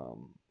 but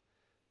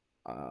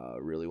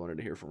really wanted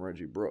to hear from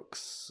Reggie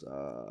Brooks.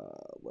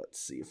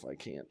 Let's see if I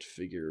can't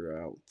figure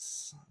out.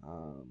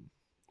 All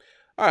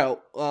right,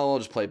 well, I'll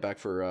just play it back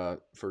for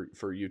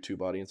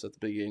YouTube audience at the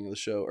beginning of the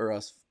show, or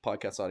us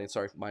podcast audience.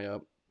 Sorry, my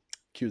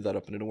queued that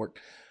up and it didn't work.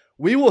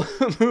 We will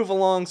move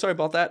along. Sorry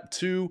about that.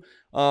 To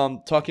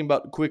talking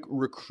about quick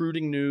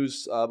recruiting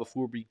news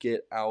before we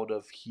get out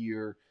of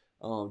here.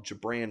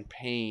 Jabran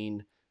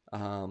Payne,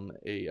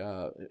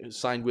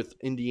 signed with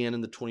Indiana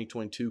in the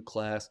 2022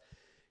 class.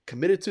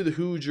 Committed to the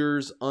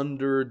Hoosiers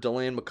under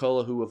Deland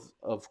McCullough, who,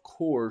 of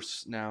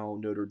course, now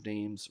Notre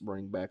Dame's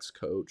running backs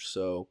coach.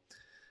 So,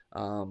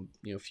 a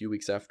few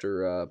weeks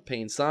after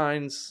Payne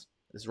signs,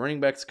 his running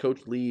backs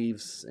coach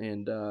leaves,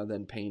 and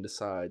then Payne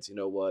decides, you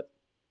know what,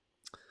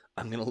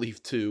 I'm going to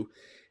leave too.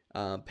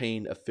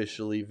 Payne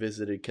officially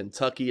visited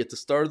Kentucky at the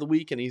start of the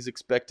week, and he's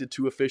expected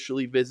to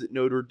officially visit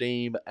Notre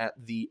Dame at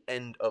the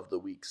end of the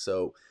week.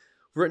 So,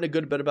 we've written a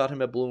good bit about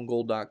him at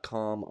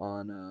blueandgold.com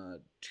on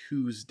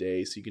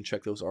Tuesday, so you can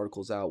check those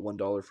articles out.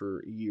 $1 for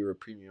a year of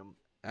premium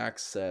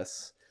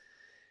access.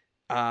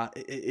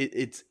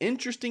 It's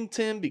interesting,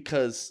 Tim,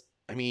 because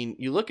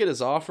you look at his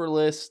offer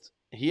list.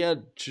 He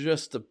had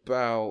just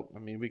about.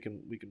 We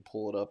can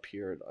pull it up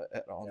here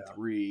on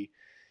 3.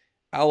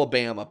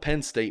 Alabama,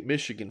 Penn State,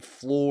 Michigan,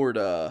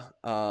 Florida,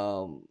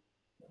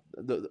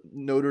 the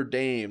Notre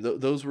Dame.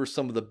 Those were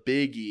some of the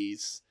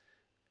biggies.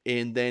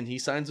 And then he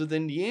signs with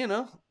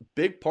Indiana.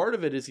 Big part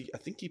of it is I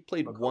think he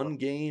played one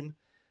game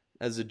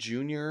as a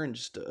junior and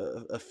just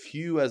a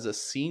few as a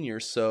senior.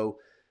 So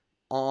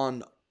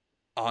on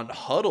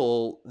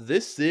Huddle,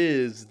 this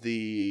is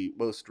the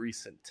most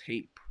recent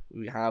tape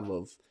we have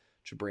of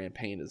Gi'Bran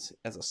Payne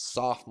as a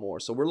sophomore.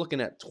 So we're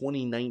looking at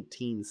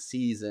 2019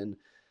 season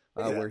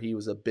where he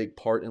was a big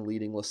part in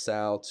leading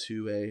LaSalle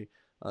to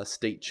a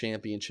state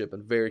championship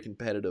and very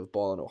competitive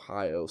ball in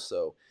Ohio.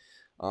 So,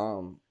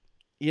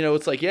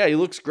 it's like, yeah, he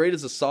looks great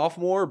as a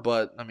sophomore,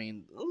 but,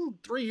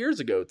 3 years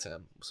ago,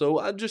 Tim. So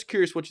I'm just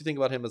curious what you think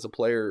about him as a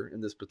player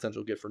in this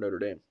potential get for Notre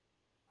Dame.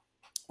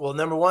 Well,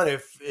 number one,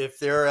 if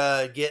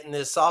they're getting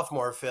this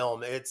sophomore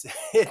film,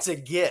 it's a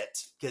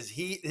get, because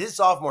his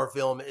sophomore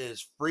film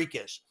is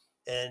freakish.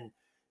 And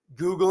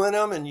Googling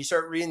him and you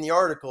start reading the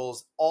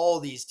articles, all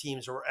these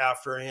teams were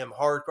after him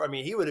hardcore. I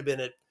mean, he would have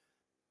been a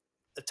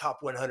top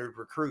 100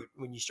 recruit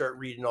when you start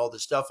reading all the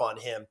stuff on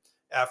him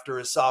after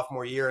his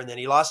sophomore year. And then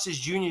he lost his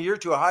junior year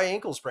to a high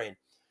ankle sprain,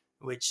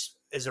 which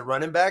as a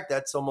running back,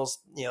 that's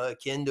almost,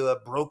 akin to a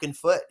broken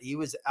foot. He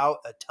was out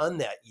a ton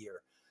that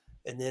year.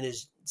 And then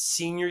his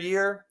senior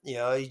year,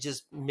 he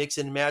just mix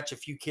and match a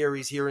few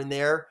carries here and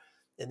there.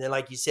 And then,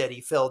 like you said,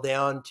 he fell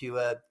down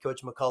to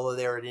Coach McCullough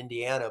there at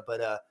Indiana.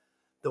 But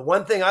the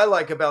one thing I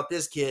like about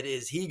this kid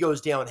is he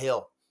goes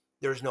downhill.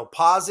 There's no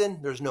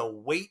pausing. There's no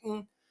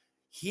waiting.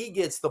 He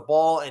gets the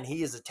ball and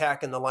he is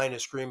attacking the line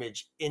of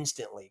scrimmage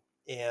instantly.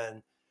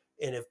 And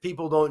if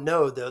people don't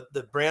know,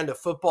 the brand of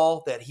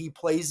football that he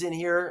plays in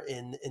here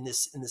in the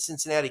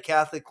Cincinnati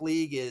Catholic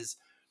League is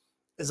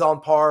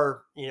on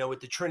par, with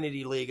the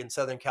Trinity League in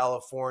Southern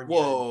California.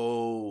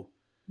 Whoa.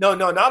 No,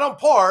 not on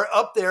par.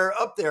 Up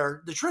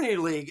there. The Trinity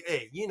League,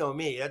 hey, you know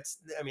me. That's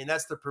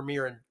the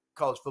premier in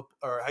college football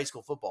or high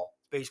school football.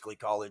 Basically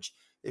college.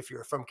 If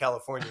you're from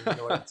California, you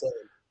know what I'm saying.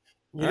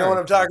 You know what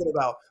I'm talking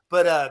about.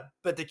 But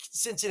the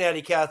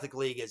Cincinnati Catholic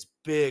League is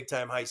big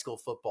time high school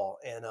football,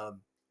 and a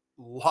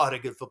lot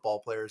of good football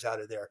players out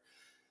of there.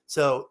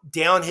 So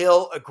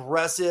downhill,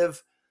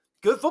 aggressive,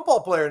 good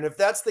football player. And if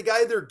that's the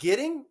guy they're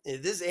getting,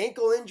 if this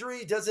ankle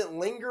injury doesn't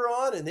linger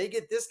on and they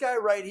get this guy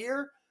right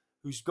here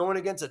who's going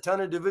against a ton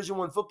of Division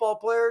I football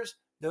players,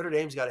 Notre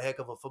Dame's got a heck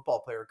of a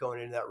football player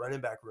going into that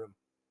running back room.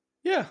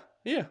 Yeah,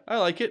 I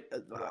like it.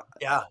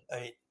 Yeah,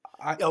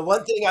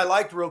 one thing I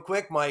liked real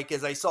quick, Mike,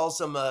 is I saw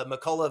some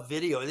McCullough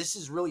video. This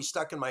is really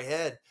stuck in my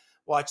head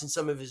watching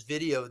some of his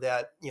video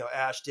that,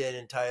 Ashton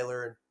and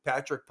Tyler and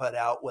Patrick put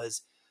out,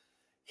 was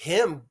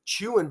him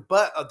chewing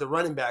butt of the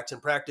running backs in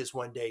practice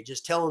one day,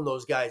 just telling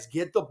those guys,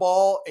 get the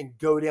ball and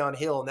go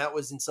downhill. And that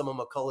was in some of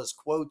McCullough's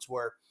quotes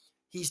where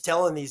he's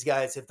telling these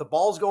guys, if the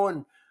ball's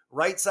going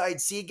right side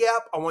C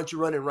gap, I want you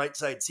running right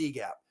side C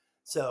gap.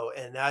 So,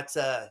 and that's,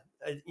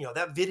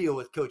 that video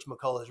with Coach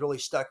McCullough has really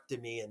stuck to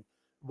me. And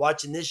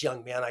watching this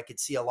young man, I could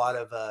see a lot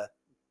of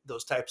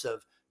those types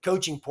of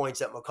coaching points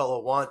that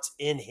McCullough wants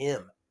in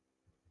him.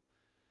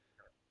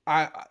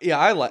 I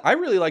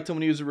really liked him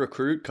when he was a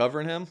recruit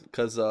covering him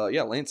because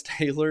Lance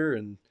Taylor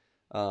and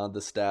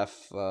the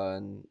staff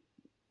and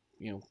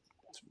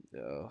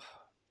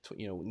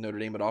Notre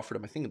Dame had offered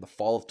him, I think, in the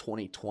fall of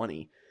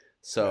 2020.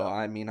 So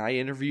I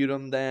interviewed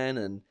him then,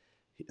 and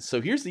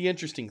so here's the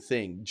interesting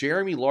thing: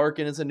 Jeremy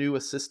Larkin is a new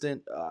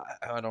assistant.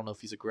 I don't know if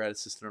he's a grad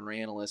assistant or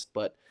analyst,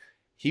 but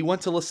he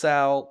went to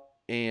LaSalle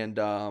and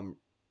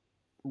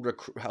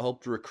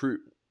helped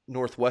recruit.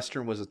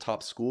 Northwestern was a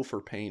top school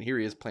for Payne. Here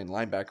he is playing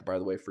linebacker, by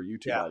the way, for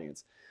YouTube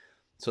audience.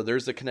 So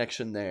there's a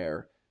connection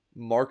there.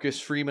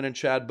 Marcus Freeman and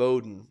Chad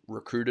Bowden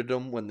recruited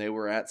him when they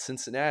were at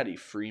Cincinnati.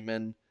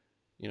 Freeman,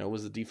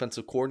 was the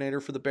defensive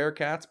coordinator for the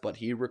Bearcats, but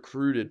he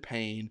recruited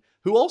Payne,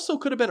 who also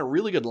could have been a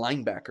really good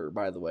linebacker,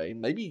 by the way.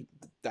 Maybe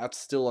that's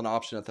still an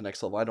option at the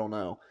next level. I don't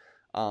know.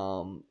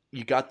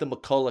 You got the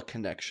McCullough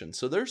connection.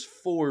 So there's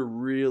 4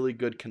 really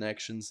good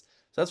connections.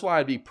 So that's why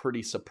I'd be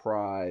pretty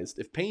surprised.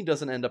 If Payne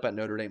doesn't end up at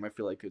Notre Dame, I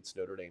feel like it's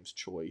Notre Dame's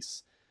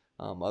choice.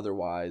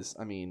 Otherwise,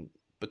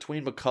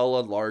 between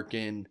McCullough,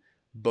 Larkin,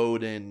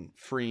 Bowden,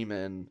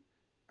 Freeman,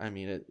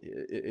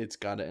 it's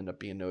got to end up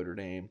being Notre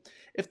Dame.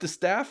 If the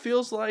staff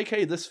feels like,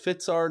 hey, this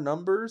fits our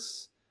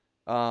numbers,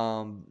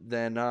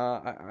 then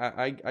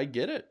I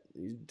get it.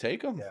 You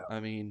take them.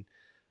 Yeah.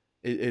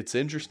 It's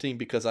interesting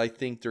because I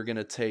think they're going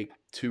to take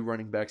 2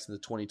 running backs in the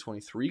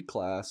 2023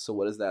 class. So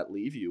what does that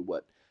leave you?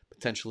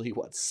 Potentially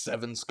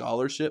 7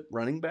 scholarship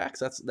running backs?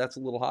 That's a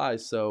little high.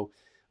 So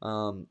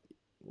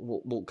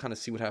we'll kind of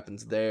see what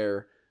happens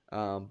there.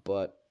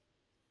 But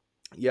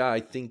yeah, I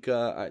think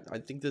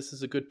this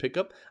is a good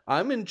pickup.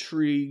 I'm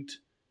intrigued.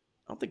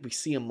 I don't think we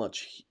see him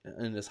much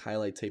in his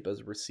highlight tape as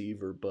a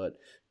receiver, but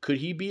could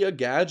he be a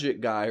gadget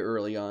guy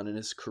early on in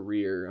his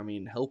career?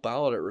 Help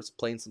out or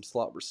playing some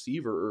slot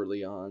receiver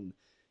early on.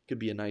 Could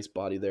be a nice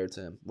body there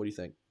to him. What do you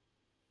think?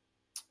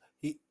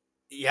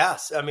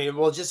 Yes.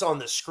 Just on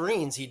the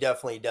screens, he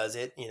definitely does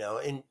it,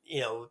 and,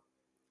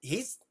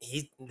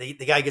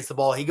 the guy gets the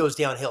ball, he goes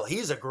downhill.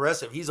 He's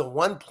aggressive. He's a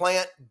one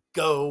plant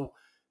go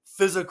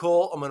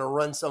physical. I'm going to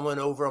run someone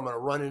over. I'm going to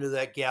run into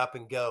that gap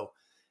and go.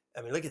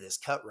 I mean, look at this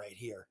cut right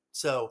here.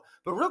 So,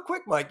 but real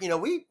quick, Mike,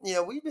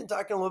 we've been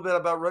talking a little bit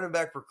about running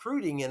back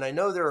recruiting, and I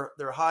know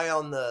they're high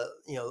on the,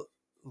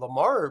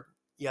 Lamar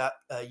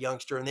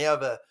youngster, and they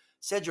have a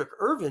Cedric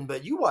Irvin,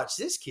 but you watch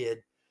this kid,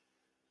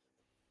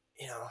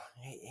 he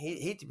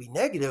hate to be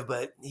negative,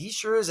 but he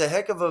sure is a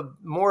heck of a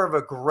more of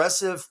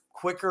aggressive,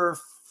 quicker,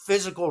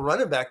 physical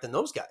running back than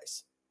those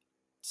guys.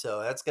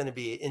 So that's going to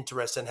be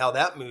interesting how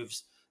that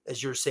moves,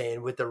 as you're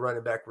saying, with the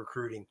running back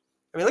recruiting.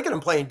 I mean, look at him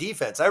playing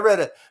defense. I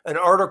read an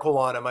article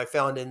on him I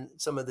found in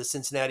some of the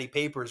Cincinnati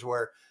papers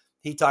where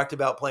he talked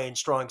about playing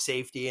strong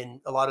safety, and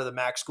a lot of the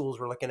MAC schools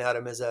were looking at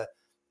him as a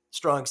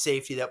strong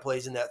safety that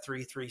plays in that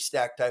 3-3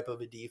 stack type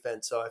of a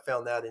defense. So I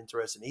found that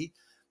interesting.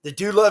 The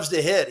dude loves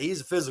to hit.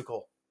 He's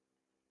physical.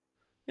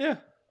 Yeah.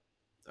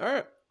 All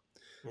right.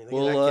 I mean,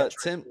 Well,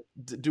 Tim,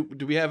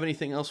 do we have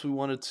anything else we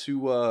wanted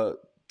to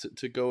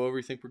go over?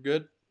 You think we're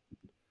good?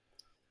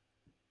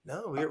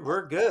 No,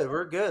 we're good.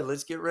 We're good.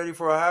 Let's get ready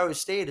for Ohio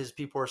State, as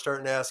people are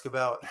starting to ask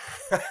about.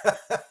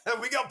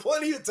 We got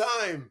plenty of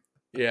time.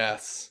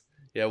 Yes.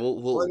 Yeah,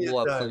 we'll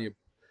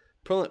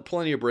have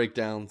plenty of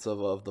breakdowns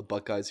of the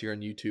Buckeyes here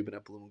on YouTube and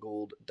at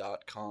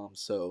blueandgold.com.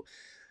 So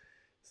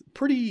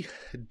pretty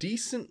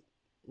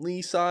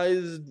decently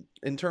sized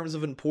in terms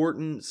of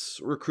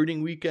importance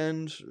recruiting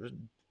weekend.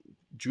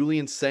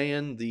 Julian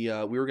Sayin, we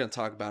were going to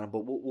talk about him, but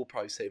we'll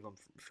probably save him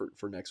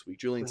for next week.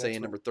 Julian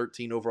Sayin, number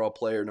 13 overall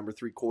player, number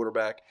 3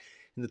 quarterback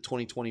in the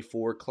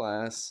 2024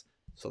 class,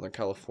 Southern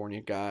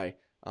California guy.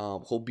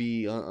 He'll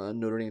be on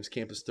Notre Dame's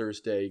campus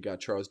Thursday. You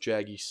got Charles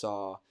Jaggy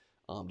saw,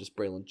 just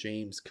Braylon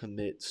James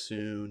commit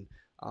soon.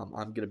 I'm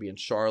going to be in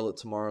Charlotte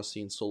tomorrow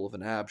seeing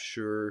Sullivan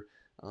Absher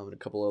and a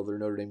couple other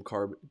Notre Dame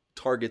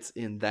targets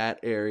in that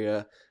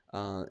area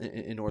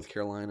in North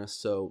Carolina.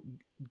 So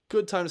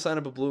good time to sign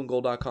up at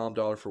blueandgold.com.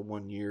 $1 for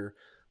 1 year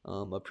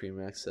of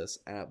premium access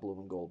at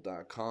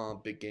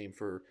blueandgold.com. Big game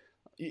for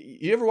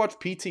you. Ever watch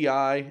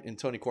PTI and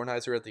Tony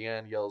Kornheiser at the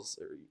end yells,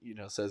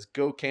 says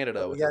 "Go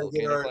Canada" with a little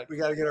Canada flag? We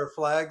got to get our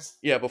flags.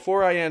 Yeah,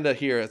 before I end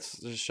here, let's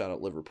just shout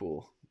out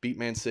Liverpool. Beat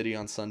Man City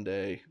on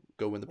Sunday.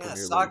 Go win the Premier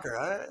League. Soccer.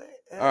 All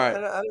right.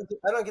 I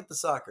don't get the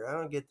soccer. I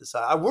don't get the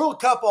soccer.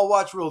 World Cup, I'll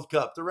watch World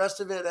Cup. The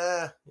rest of it,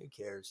 who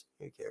cares?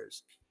 Who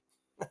cares?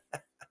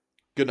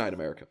 Good night,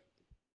 America.